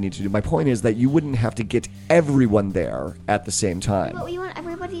minimum that you need to do. My point is that you wouldn't have to get everyone there at the same time. But we want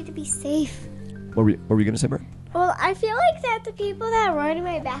everybody to be safe. What were we going to say, Bert? Well, I feel like that the people that rode in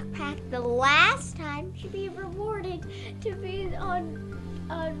my backpack the last time should be rewarded to be on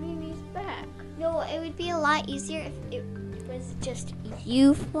Mimi's back. No, it would be a lot easier if it was just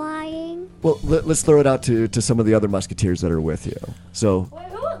you flying. Well, let's throw it out to some of the other musketeers that are with you. So,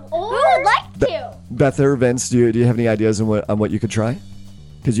 Who would like to? Beth or Vince, do you have any ideas on what you could try?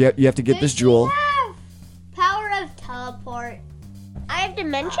 Because you have to get this jewel. Have power of teleport. I have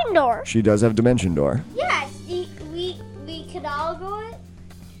dimension door. She does have Dimension Door. Yes, we could all go in.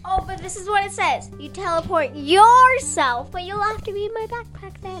 Oh, but this is what it says. You teleport yourself, but you'll have to be in my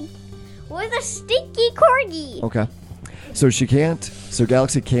backpack then. With a stinky corgi. Okay. So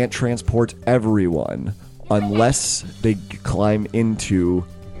Galaxy can't transport everyone unless they climb into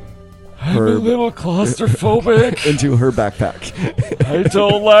I'm a little claustrophobic. into her backpack. I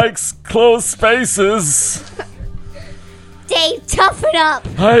don't like closed spaces. Dave, toughen up.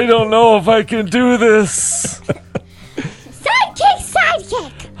 I don't know if I can do this.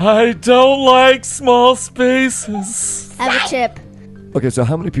 Sidekick. I don't like small spaces. Have a chip. Okay, so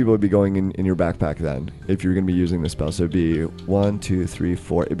how many people would be going in your backpack then if you're going to be using this spell? So it'd be 1, 2, 3,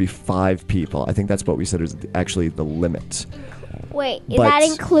 4. It'd be 5 people. I think that's what we said is actually the limit. Wait, is But- that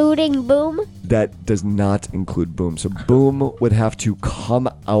including Boom? That does not include Boom. So Boom would have to come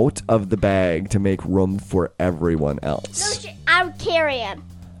out of the bag to make room for everyone else. I would carry him.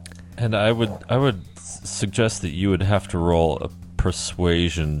 And I would suggest that you would have to roll a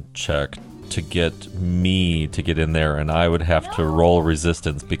persuasion check to get me to get in there, and I would have to roll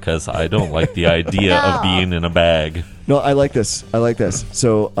resistance because I don't like the idea of being in a bag. No, I like this.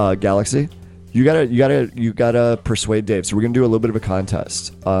 So Galaxy, you gotta persuade Dave. So we're gonna do a little bit of a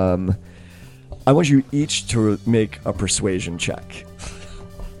contest. I want you each to make a persuasion check,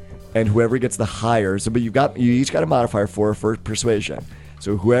 and whoever gets the higher. So, but you each got a modifier for persuasion.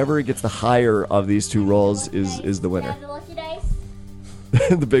 So whoever gets the higher of these two rolls is the winner. The lucky dice.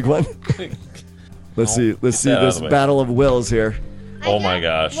 The big one. Let's see that out this of the way. battle of wills here. Oh my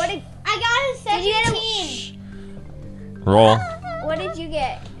gosh. I got a 17. Roll What did you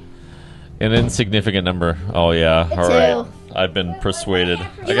get? an insignificant number. Oh yeah. All right. I've been persuaded.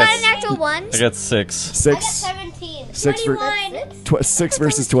 You got an actual 1? I got 6. Six 17. 6 for 21. 6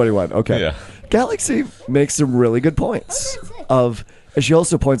 versus 21. Okay. Yeah. Galaxy makes some really good points. And she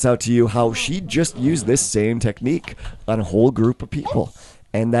also points out to you how she just used this same technique on a whole group of people,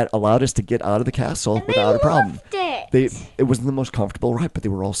 and that allowed us to get out of the castle without a problem. It wasn't the most comfortable ride, but they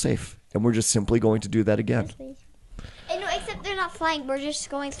were all safe, and we're just simply going to do that again. No, except they're not flying. We're just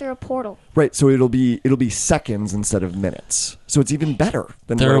going through a portal. Right. So it'll be seconds instead of minutes. So it's even better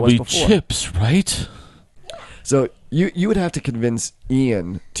than what it There'll was be before. chips, right? So you would have to convince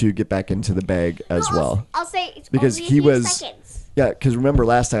Ian to get back into the bag as well. I'll say it's Because only a he few was- seconds. Yeah, because remember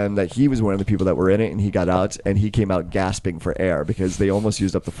last time that he was one of the people that were in it, and he got out, and he came out gasping for air because they almost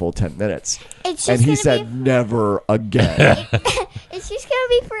used up the full 10 minutes. It's And just he gonna said, never again. It's just gonna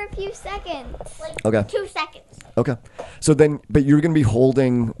be for a few seconds. Okay. 2 seconds. Okay. So then, but you're going to be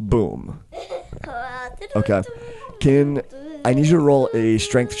holding Boom. Okay. I need you to roll a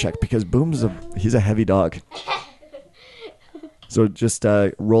strength check because Boom's he's a heavy dog. So just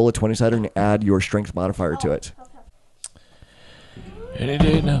roll a 20-sider and add your strength modifier to it. Any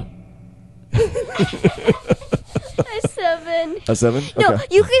day now. A 7. A 7? No, Okay.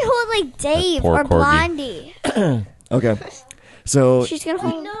 you can hold like Dave poor or corgi. Blondie. Okay. So She's gonna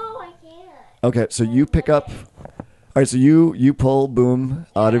hold. No, I can't. okay, so you pick up. All right, so you pull Boom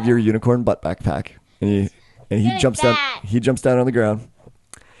out of your unicorn butt backpack, and he Get jumps down. that. He jumps down on the ground,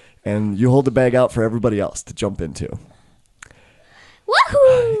 and you hold the bag out for everybody else to jump into.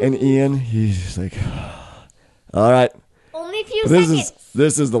 Woohoo! And Ian, he's like, all right, Only a few this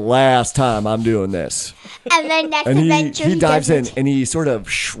seconds. is the last time I'm doing this. And then next And adventure, he dives in, does it. and he sort of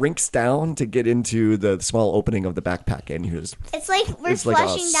shrinks down to get into the small opening of the backpack, and he's It's like we're it's like a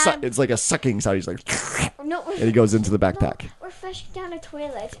flushing down. it's like a sucking sound. He's like, No, and he goes into the backpack. we're flushing down a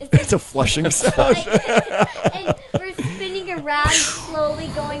toilet. It's It's a flushing sound. and we're spinning around, slowly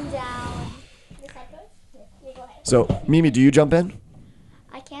going down. So, Mimi, do you jump in?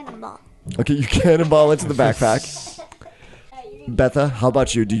 I cannonball. Okay, you cannonball into the backpack. Betha, how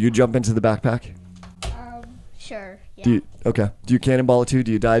about you? Do you jump into the backpack? Sure. Yeah. Do you cannonball it too?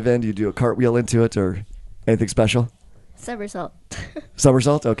 Do you dive in? Do you do a cartwheel into it or anything special? Somersault.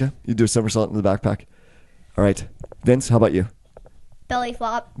 Somersault? Okay. You do a somersault in the backpack. All right. Vince, how about you? Belly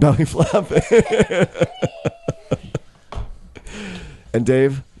flop. Belly flop. And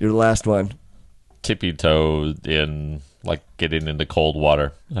Dave, you're the last one. Tippy toe in, like, getting into cold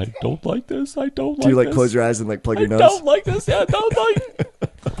water. I don't like this. I don't like Do you like this. close your eyes and like plug I your nose? don't like this. Yeah, I don't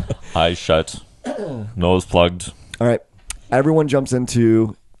like. Eyes shut, nose plugged. All right. Everyone jumps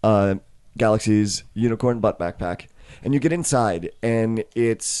into Galaxy's unicorn butt backpack, and you get inside, and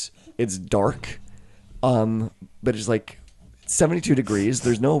it's dark, but it's like 72 degrees.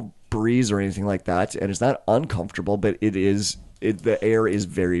 There's no breeze or anything like that, and it's not uncomfortable, but the air is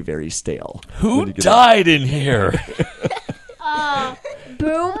very, very stale. Who when you get died in here?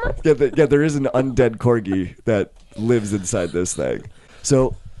 Boom. Yeah, there is an undead corgi that lives inside this thing.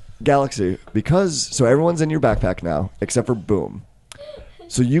 So, Galaxy, so everyone's in your backpack now, except for Boom.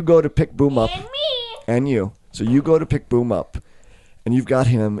 So you go to pick Boom up. And me. And you. So you go to pick Boom up, and you've got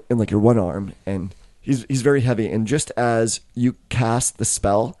him in like your one arm, and he's very heavy. And just as you cast the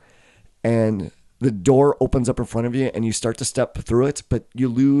spell, and the door opens up in front of you, and you start to step through it, but you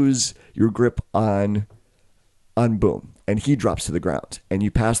lose your grip on Boom, and he drops to the ground. And you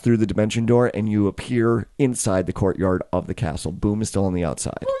pass through the dimension door, and you appear inside the courtyard of the castle. Boom is still on the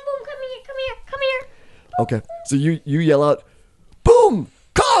outside. Boom, boom, come here, come here, come here. Okay, so you yell out, "Boom,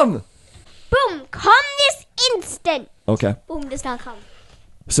 come!" Boom, come this instant. Okay. Boom does not come.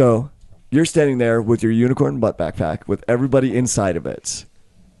 So you're standing there with your unicorn butt backpack with everybody inside of it.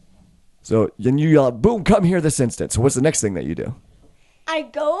 So then you yell out, "Boom, come here this instant." So what's the next thing that you do? I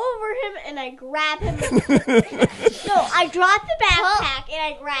go over him and I grab him. No, I drop the backpack and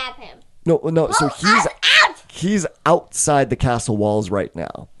I grab him. No. So out! he's outside the castle walls right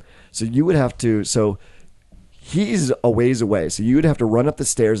now. So you would have to. So he's a ways away. So you would have to run up the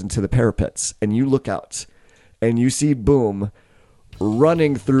stairs into the parapets, and you look out, and you see Boom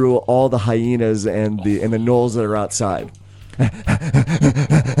running through all the hyenas and the gnolls that are outside.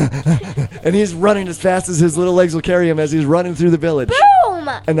 And he's running as fast as his little legs will carry him as he's running through the village. Boom!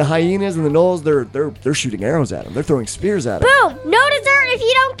 And the hyenas and the gnolls, they're shooting arrows at him. They're throwing spears at him. Boom! No dessert if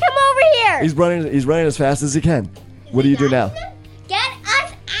you don't come over here. He's running as fast as he can. What do you do now? Get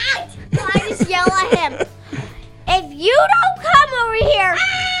us out! So I just yell at him. If you don't come over here,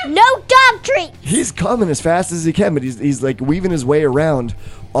 no dog treat. He's coming as fast as he can, but he's like weaving his way around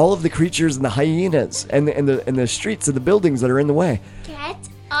all of the creatures and the hyenas and the streets and the buildings that are in the way. Get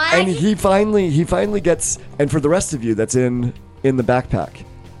And us. he finally gets. And for the rest of you that's in the backpack,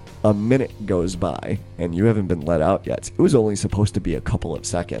 a minute goes by and you haven't been let out yet. It was only supposed to be a couple of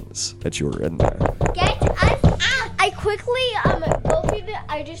seconds that you were in there. Get us out. I quickly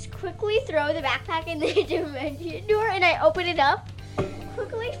I just quickly throw the backpack in the dimension door and I open it up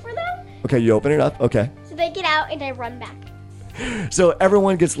quickly for them Okay, you open it up. Okay. so they get out and I run back. So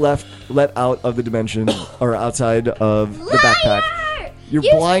everyone gets let out of the dimension or outside of the backpack. Liar! You're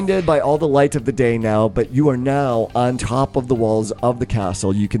You- blinded by all the light of the day now, but you are now on top of the walls of the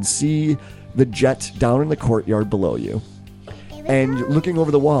castle. You can see the jet down in the courtyard below you. And looking over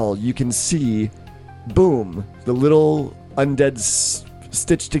the wall, you can see Boom, the little undead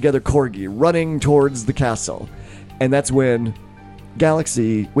stitched together corgi running towards the castle. And that's when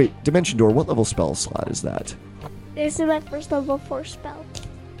Dimension Door, what level spell slot is that? This is my first level 4 spell.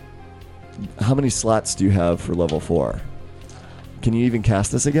 How many slots do you have for level 4? Can you even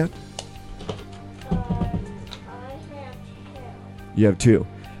cast this again? You have 2.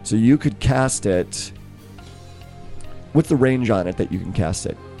 So you could cast it. What's the range on it that you can cast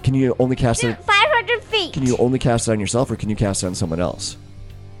it? Can you only cast it? 500 feet. Can you only cast it on yourself, or can you cast it on someone else?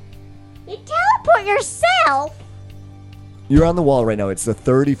 It teleport yourself. You're on the wall right now. It's the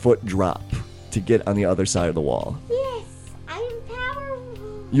 30-foot drop to get on the other side of the wall. Yes, I'm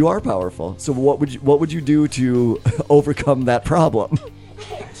powerful. You are powerful. So what would you do to overcome that problem?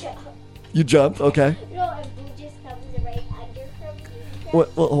 You jump, okay. No, and Boo just comes right under from you.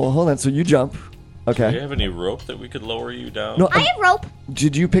 Well, hold on. So you jump, Do you okay. have any rope that we could lower you down? No, I have rope.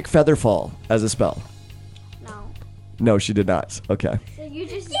 did you pick Featherfall as a spell? No. No, she did not. Okay. So you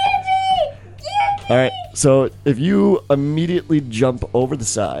just give me. All right. So if you immediately jump over the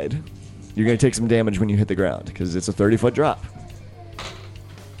side, you're going to take some damage when you hit the ground because it's a 30-foot drop.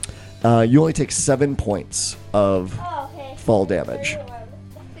 You only take 7 points of Oh, okay. fall damage.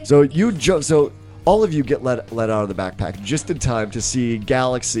 So you jump. So all of you get let out of the backpack just in time to see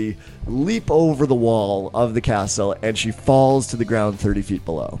Galaxy leap over the wall of the castle, and she falls to the ground 30 feet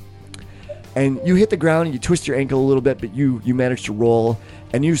below. And you hit the ground, and you twist your ankle a little bit, but you manage to roll,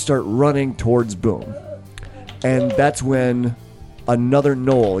 and you start running towards Boom. And that's when another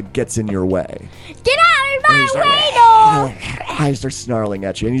Knoll gets in your way. Get out of And he my starts- way, Noel! He starts snarling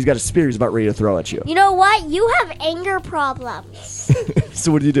at you, and he's got a spear he's about ready to throw at you. You know what? You have anger problems.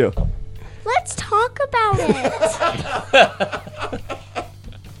 So what do you do? Let's talk about it.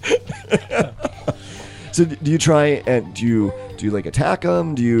 So do you try and do you like attack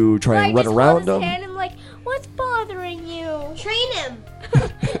him? Do you try and run around him? And I'm like, what's bothering you? Train him.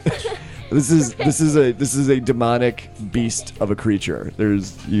 This is a demonic beast of a creature.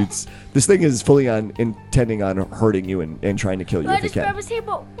 This thing is fully intending on hurting you and trying to kill you I if it just grab can. his hand,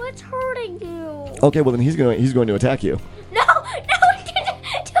 but what's hurting you? Okay, well then he's going to attack you. No, don't do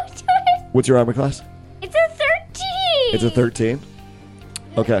it. What's your armor class? It's a 13. It's a 13.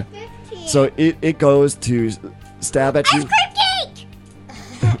 Okay, 15. so it goes to stab at you. Ice cream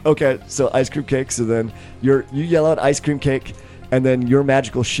cake. Okay, so ice cream cake. So then you yell out ice cream cake, and then your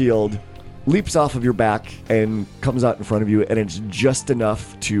magical shield leaps off of your back and comes out in front of you, and it's just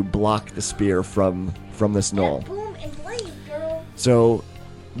enough to block the spear from this Knoll. Boom and leave, girl. So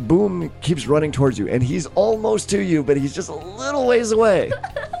Boom keeps running towards you, and he's almost to you, but he's just a little ways away.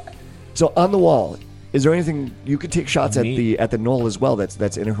 So on the wall, is there anything you could take shots at Me? the Knoll as well?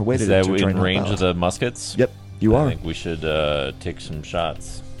 That's in her way Is to that try in and help range out? of the muskets? Yep, you I are. think we should take some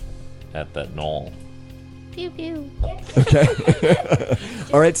shots at that Knoll. Pew pew. Okay.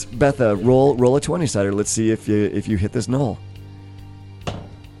 All right, Betha, roll a 20-sider. Let's see if you hit this Knoll.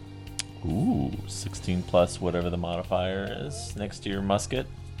 Ooh, 16 plus whatever the modifier is next to your musket.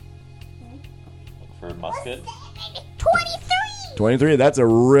 Look for musket. 23. 23. That's a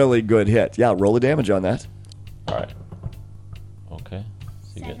really good hit. Yeah, roll the damage on that. All right. Okay.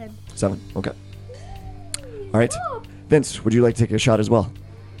 So you get 7. Okay. All right, Vince, would you like to take a shot as well?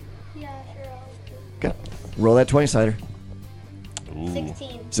 Yeah, sure. Okay. Roll that 20-sider. ooh.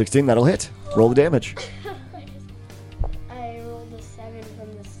 16. 16. That'll hit. Roll the damage. I rolled a 7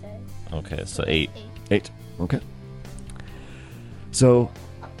 from the stairs. Okay, so 8. 8. Okay. So,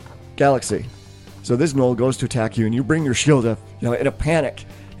 Galaxy. So this Knoll goes to attack you, and you bring your shield up, in a panic,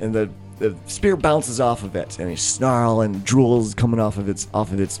 and the spear bounces off of it, and a snarl and drools coming off of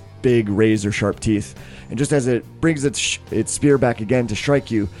its big razor sharp teeth, and just as it brings its spear back again to strike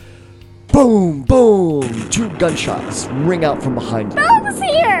you, boom, boom, 2 gunshots ring out from behind you. Boom's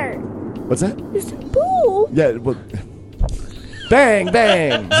here. What's that? It's Boom. Yeah, well, bang,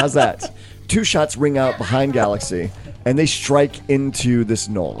 bang. How's that? 2 shots ring out behind Galaxy, and they strike into this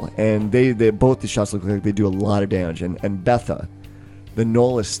Knoll. And they both the shots look like they do a lot of damage. And Betha, the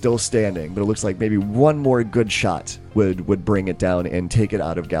Knoll is still standing, but it looks like maybe one more good shot would bring it down and take it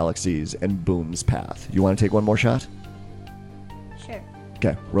out of Galaxy's and Boom's path. You want to take one more shot? Sure.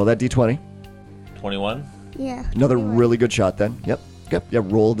 Okay, roll that d20. 21. Yeah. Another really good shot then. Yep. Yeah,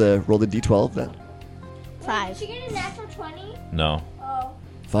 roll the d12 then. 5. Did you get a natural 20? No. Oh.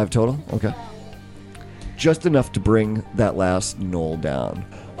 5 total? Okay. Just enough to bring that last Knoll down.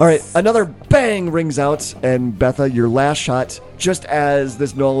 All right, another bang rings out, and Betha, your last shot, just as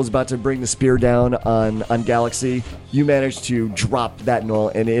this Knoll is about to bring the spear down on Galaxy, you manage to drop that Knoll,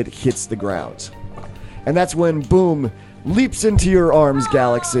 and it hits the ground. And that's when Boom leaps into your arms,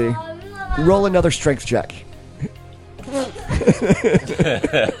 Galaxy. Roll another strength check.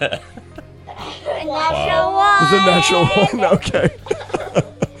 Wow. It's a natural one, okay.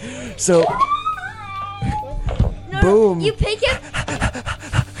 So, Boom You pick it.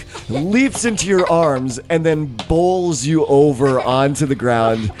 leaps into your arms and then bowls you over onto the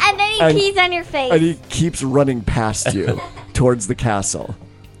ground, And then he And- pees on your face. and he keeps running past you towards the castle.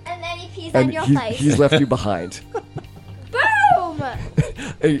 And then he pees on And your he, face. he's left you behind. Boom!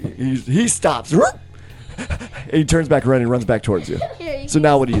 He stops. And he turns back around and runs back towards you. Here, you So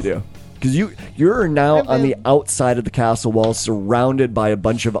now what do you do? Because you're now on the outside of the castle wall, surrounded by a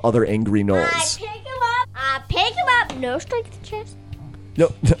bunch of other angry I gnolls. pick him up. I pick him up. No strength chest.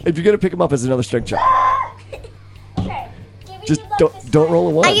 No, if you're gonna pick him up as another strength check, Okay. Give me just good luck don't this don't time. roll a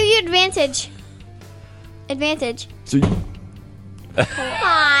one. I give you advantage. Advantage. So you,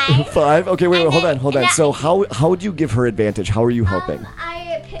 Five. 5. Okay, wait, And hold then- on. and that- So how would you give her advantage? How are you helping?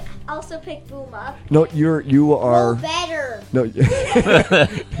 Also pick Boom up. No, you are Better. no. Did I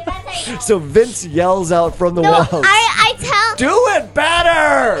say So Vince yells out from the No, walls. I tell. Do it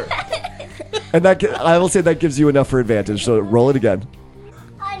better! And I will say that gives you enough for advantage. So roll it again.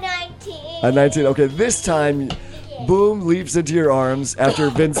 a 19? A 19. Okay, this time, Boom leaps into your arms after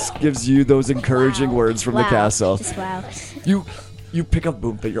Vince gives you those encouraging words from the castle. Just wow. You pick up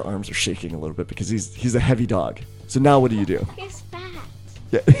Boom, but your arms are shaking a little bit because he's a heavy dog. So now what do you do? He's fat.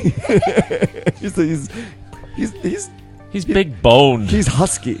 Yeah. He's big boned. He's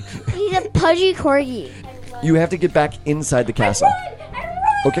husky. He's a pudgy corgi. You have to get back inside the castle.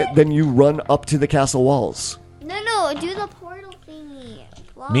 Okay, then you run up to the castle walls. No, do the portal thingy.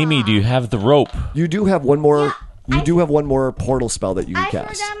 Mimi, do you have the rope? You do have one more. You do have one more portal spell that you can I throw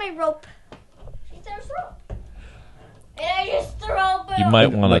cast. down my rope. There's rope. And I just throw Boom. You might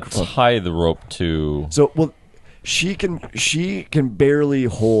want Microphone. to tie the rope to. So, well, she can barely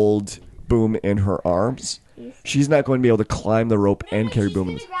hold Boom in her arms. She's not going to be able to climb the rope and carry She's Boom.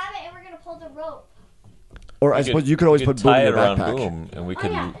 gonna grab it and we're gonna pull the rope. Or I suppose you could always put Boom tie in it your around backpack. Boom, and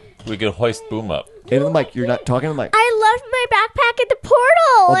we could hoist Boom up. Into the mic. You're not talking to the mic. I left my backpack at the portal.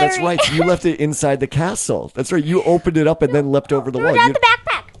 Oh, that's right. You left it inside the castle. That's right. You opened it up and then leapt over the Throw wall. it on You- the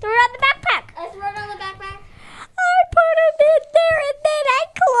backpack. Throw it on the backpack. I throw it on the backpack. I put him in there and then I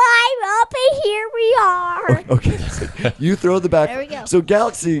climb up and here we are. Okay, so you throw the back. There we go. So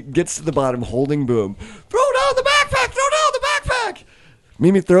Galaxy gets to the bottom holding Boom. Throw down the backpack! Throw down the backpack!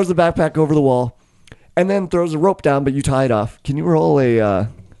 Mimi throws the backpack over the wall and then throws the rope down, but you tie it off. Can you roll I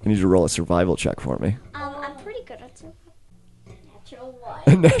need you to roll a survival check for me. I'm pretty good at survival. Natural one.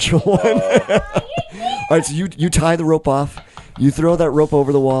 A natural one. All right, so you tie the rope off. You throw that rope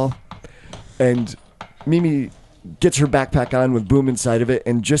over the wall, and Mimi gets her backpack on with Boom inside of it.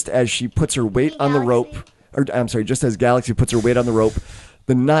 And just as she puts her weight on the rope, or I'm sorry, just as Galaxy puts her weight on the rope,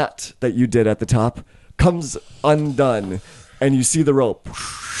 the knot that you did at the top comes undone, and you see the rope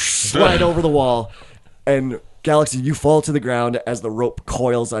slide over the wall, and Galaxy, you fall to the ground as the rope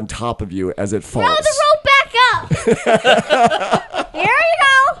coils on top of you as it falls. Throw the rope back up. Here you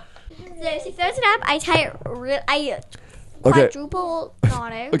go. So she throws it up. I tie it. I Okay. quadruple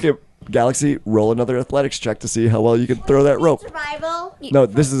on it. Okay, Galaxy, roll another athletics check to see how well you can throw that rope. Survival. No,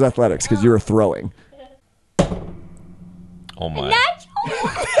 this is athletics because you're throwing. Oh my! Natural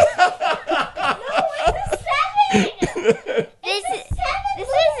one. No, it's a 7.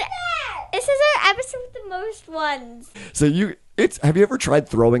 This is our episode with the most ones. So have you ever tried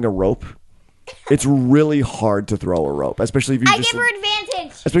throwing a rope? It's really hard to throw a rope, especially if you I just give her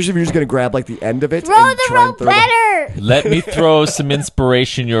advantage. especially if you're just gonna grab like the end of it. Throw and the try and rope throw better. Let me throw some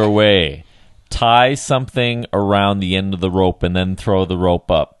inspiration your way. Tie something around the end of the rope and then throw the rope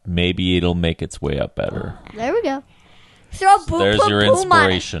up. Maybe it'll make its way up better. There we go. Throw boom. There's put your boom on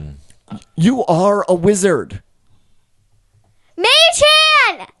it. inspiration. You are a wizard.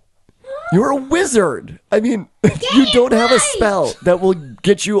 Mei-chan! You're a wizard. I mean, you don't have a spell that will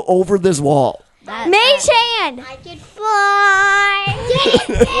get you over this wall. Mei-chan! I can fly. Get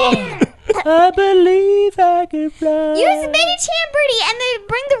it there. I believe I can fly. Use Mei-chan, Birdie, and then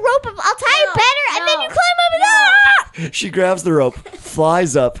bring the rope up. I'll tie it better, and then you climb over the She grabs the rope,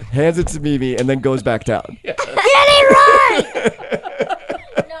 flies up, hands it to Mimi, and then goes back down. Get it right!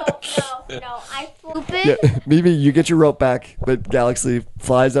 No. I Stupid. Yeah, Mimi, you get your rope back, but Galaxy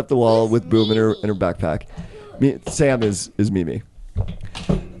flies up the wall with Boom in her backpack. Sam is Mimi.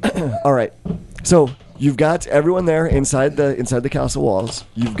 All right, so you've got everyone there inside the castle walls.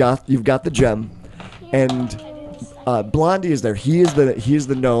 You've got the gem, and Blondie is there. He is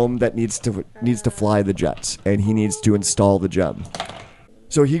the gnome that needs to fly the jets, and he needs to install the gem.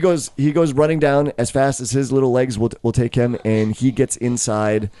 So he goes running down as fast as his little legs will take him, and he gets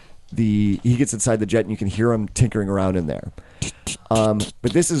inside the jet, and you can hear him tinkering around in there.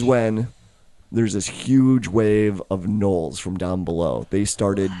 But this is when there's this huge wave of gnolls from down below. They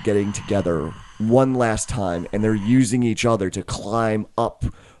started getting together one last time, and they're using each other to climb up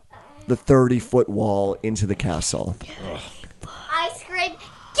the 30-foot wall into the castle. I scream,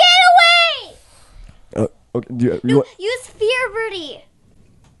 get away! Okay, Use fear, Birdie.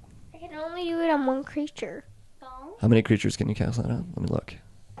 I can only do it on one creature. how many creatures can you cast that on? Let me look.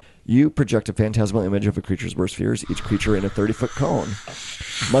 You project a phantasmal image of a creature's worst fears, each creature in a 30-foot cone.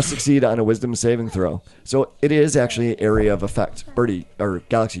 Must succeed on a wisdom saving throw. So it is actually an area of effect. Birdie, or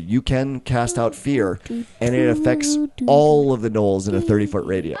Galaxy, you can cast out fear, and it affects all of the gnolls in a 30-foot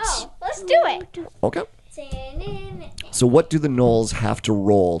radius. Oh, let's do it. Okay. So what do the gnolls have to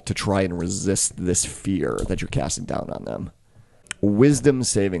roll to try and resist this fear that you're casting down on them? Wisdom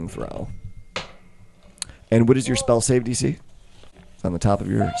saving throw. And what is your spell save DC? It's on the top of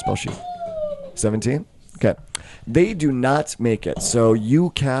your spell sheet. 17? Okay. They do not make it. So you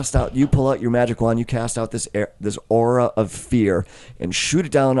pull out your magic wand, you cast out this aura of fear and shoot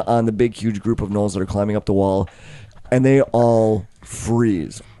it down on the big, huge group of gnolls that are climbing up the wall. And they all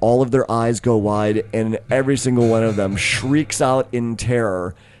freeze. All of their eyes go wide, and every single one of them shrieks out in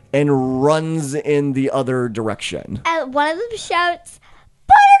terror and runs in the other direction. And one of them shouts,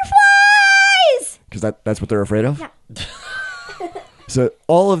 "Butterflies!" Because that's what they're afraid of? Yeah. So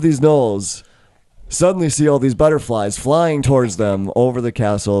all of these gnolls suddenly see all these butterflies flying towards them over the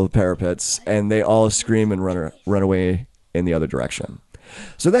castle parapets, and they all scream and run away in the other direction.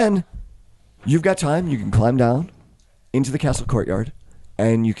 So then, you've got time. You can climb down into the castle courtyard,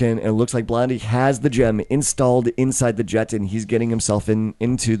 and it looks like Blondie has the gem installed inside the jet, and he's getting himself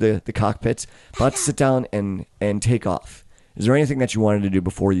into the cockpit, about to sit down and take off. Is there anything that you wanted to do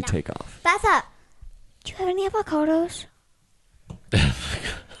before you take off? Betha, Do you have any avocados? do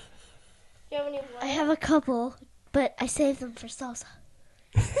you have any I have a couple, but I saved them for salsa.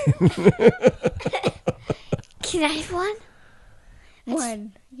 Can I have one?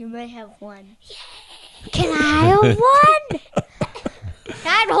 One. You may have one. Can I have one? Can I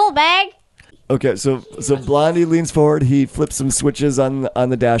have the whole bag? Okay, so Blondie leans forward. He flips some switches on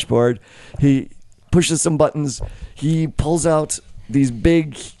the dashboard. He pushes some buttons. He pulls out these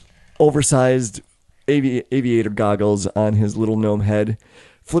big, oversized aviator goggles on his little gnome head.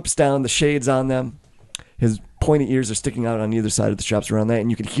 Flips down the shades on them. His pointy ears are sticking out on either side of the straps around that, and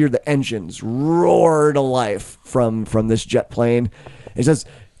you can hear the engines roar to life from this jet plane. He says,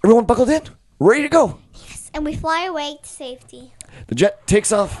 "Everyone buckled in? Ready to go." And we fly away to safety. The jet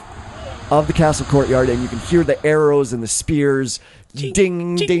takes off of the castle courtyard, and you can hear the arrows and the spears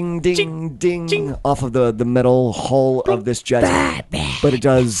ding, ding, ding, ding off of the metal hull of this jet. But it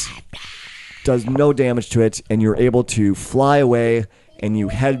does no damage to it, and you're able to fly away, and you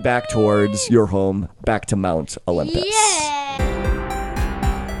head back towards your home, back to Mount Olympus. Yeah.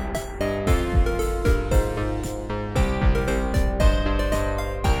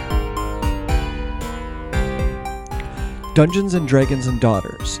 Dungeons & Dragons &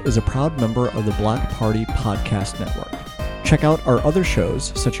 Daughters is a proud member of the Black Party Podcast Network. Check out our other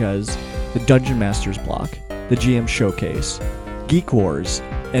shows such as the Dungeon Masters Block, the GM Showcase, Geek Wars,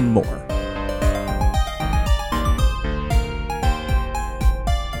 and more.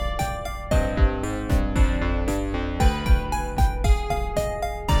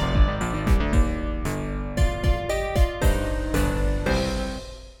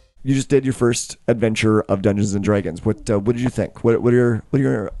 You just did your first adventure of Dungeons and Dragons. What did you think? What are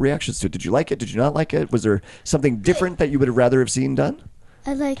your reactions to it? Did you like it? Did you not like it? Was there something different that you would have rather have seen done?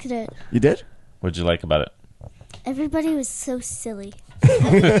 I liked it. You did? What'd you like about it? Everybody was so silly.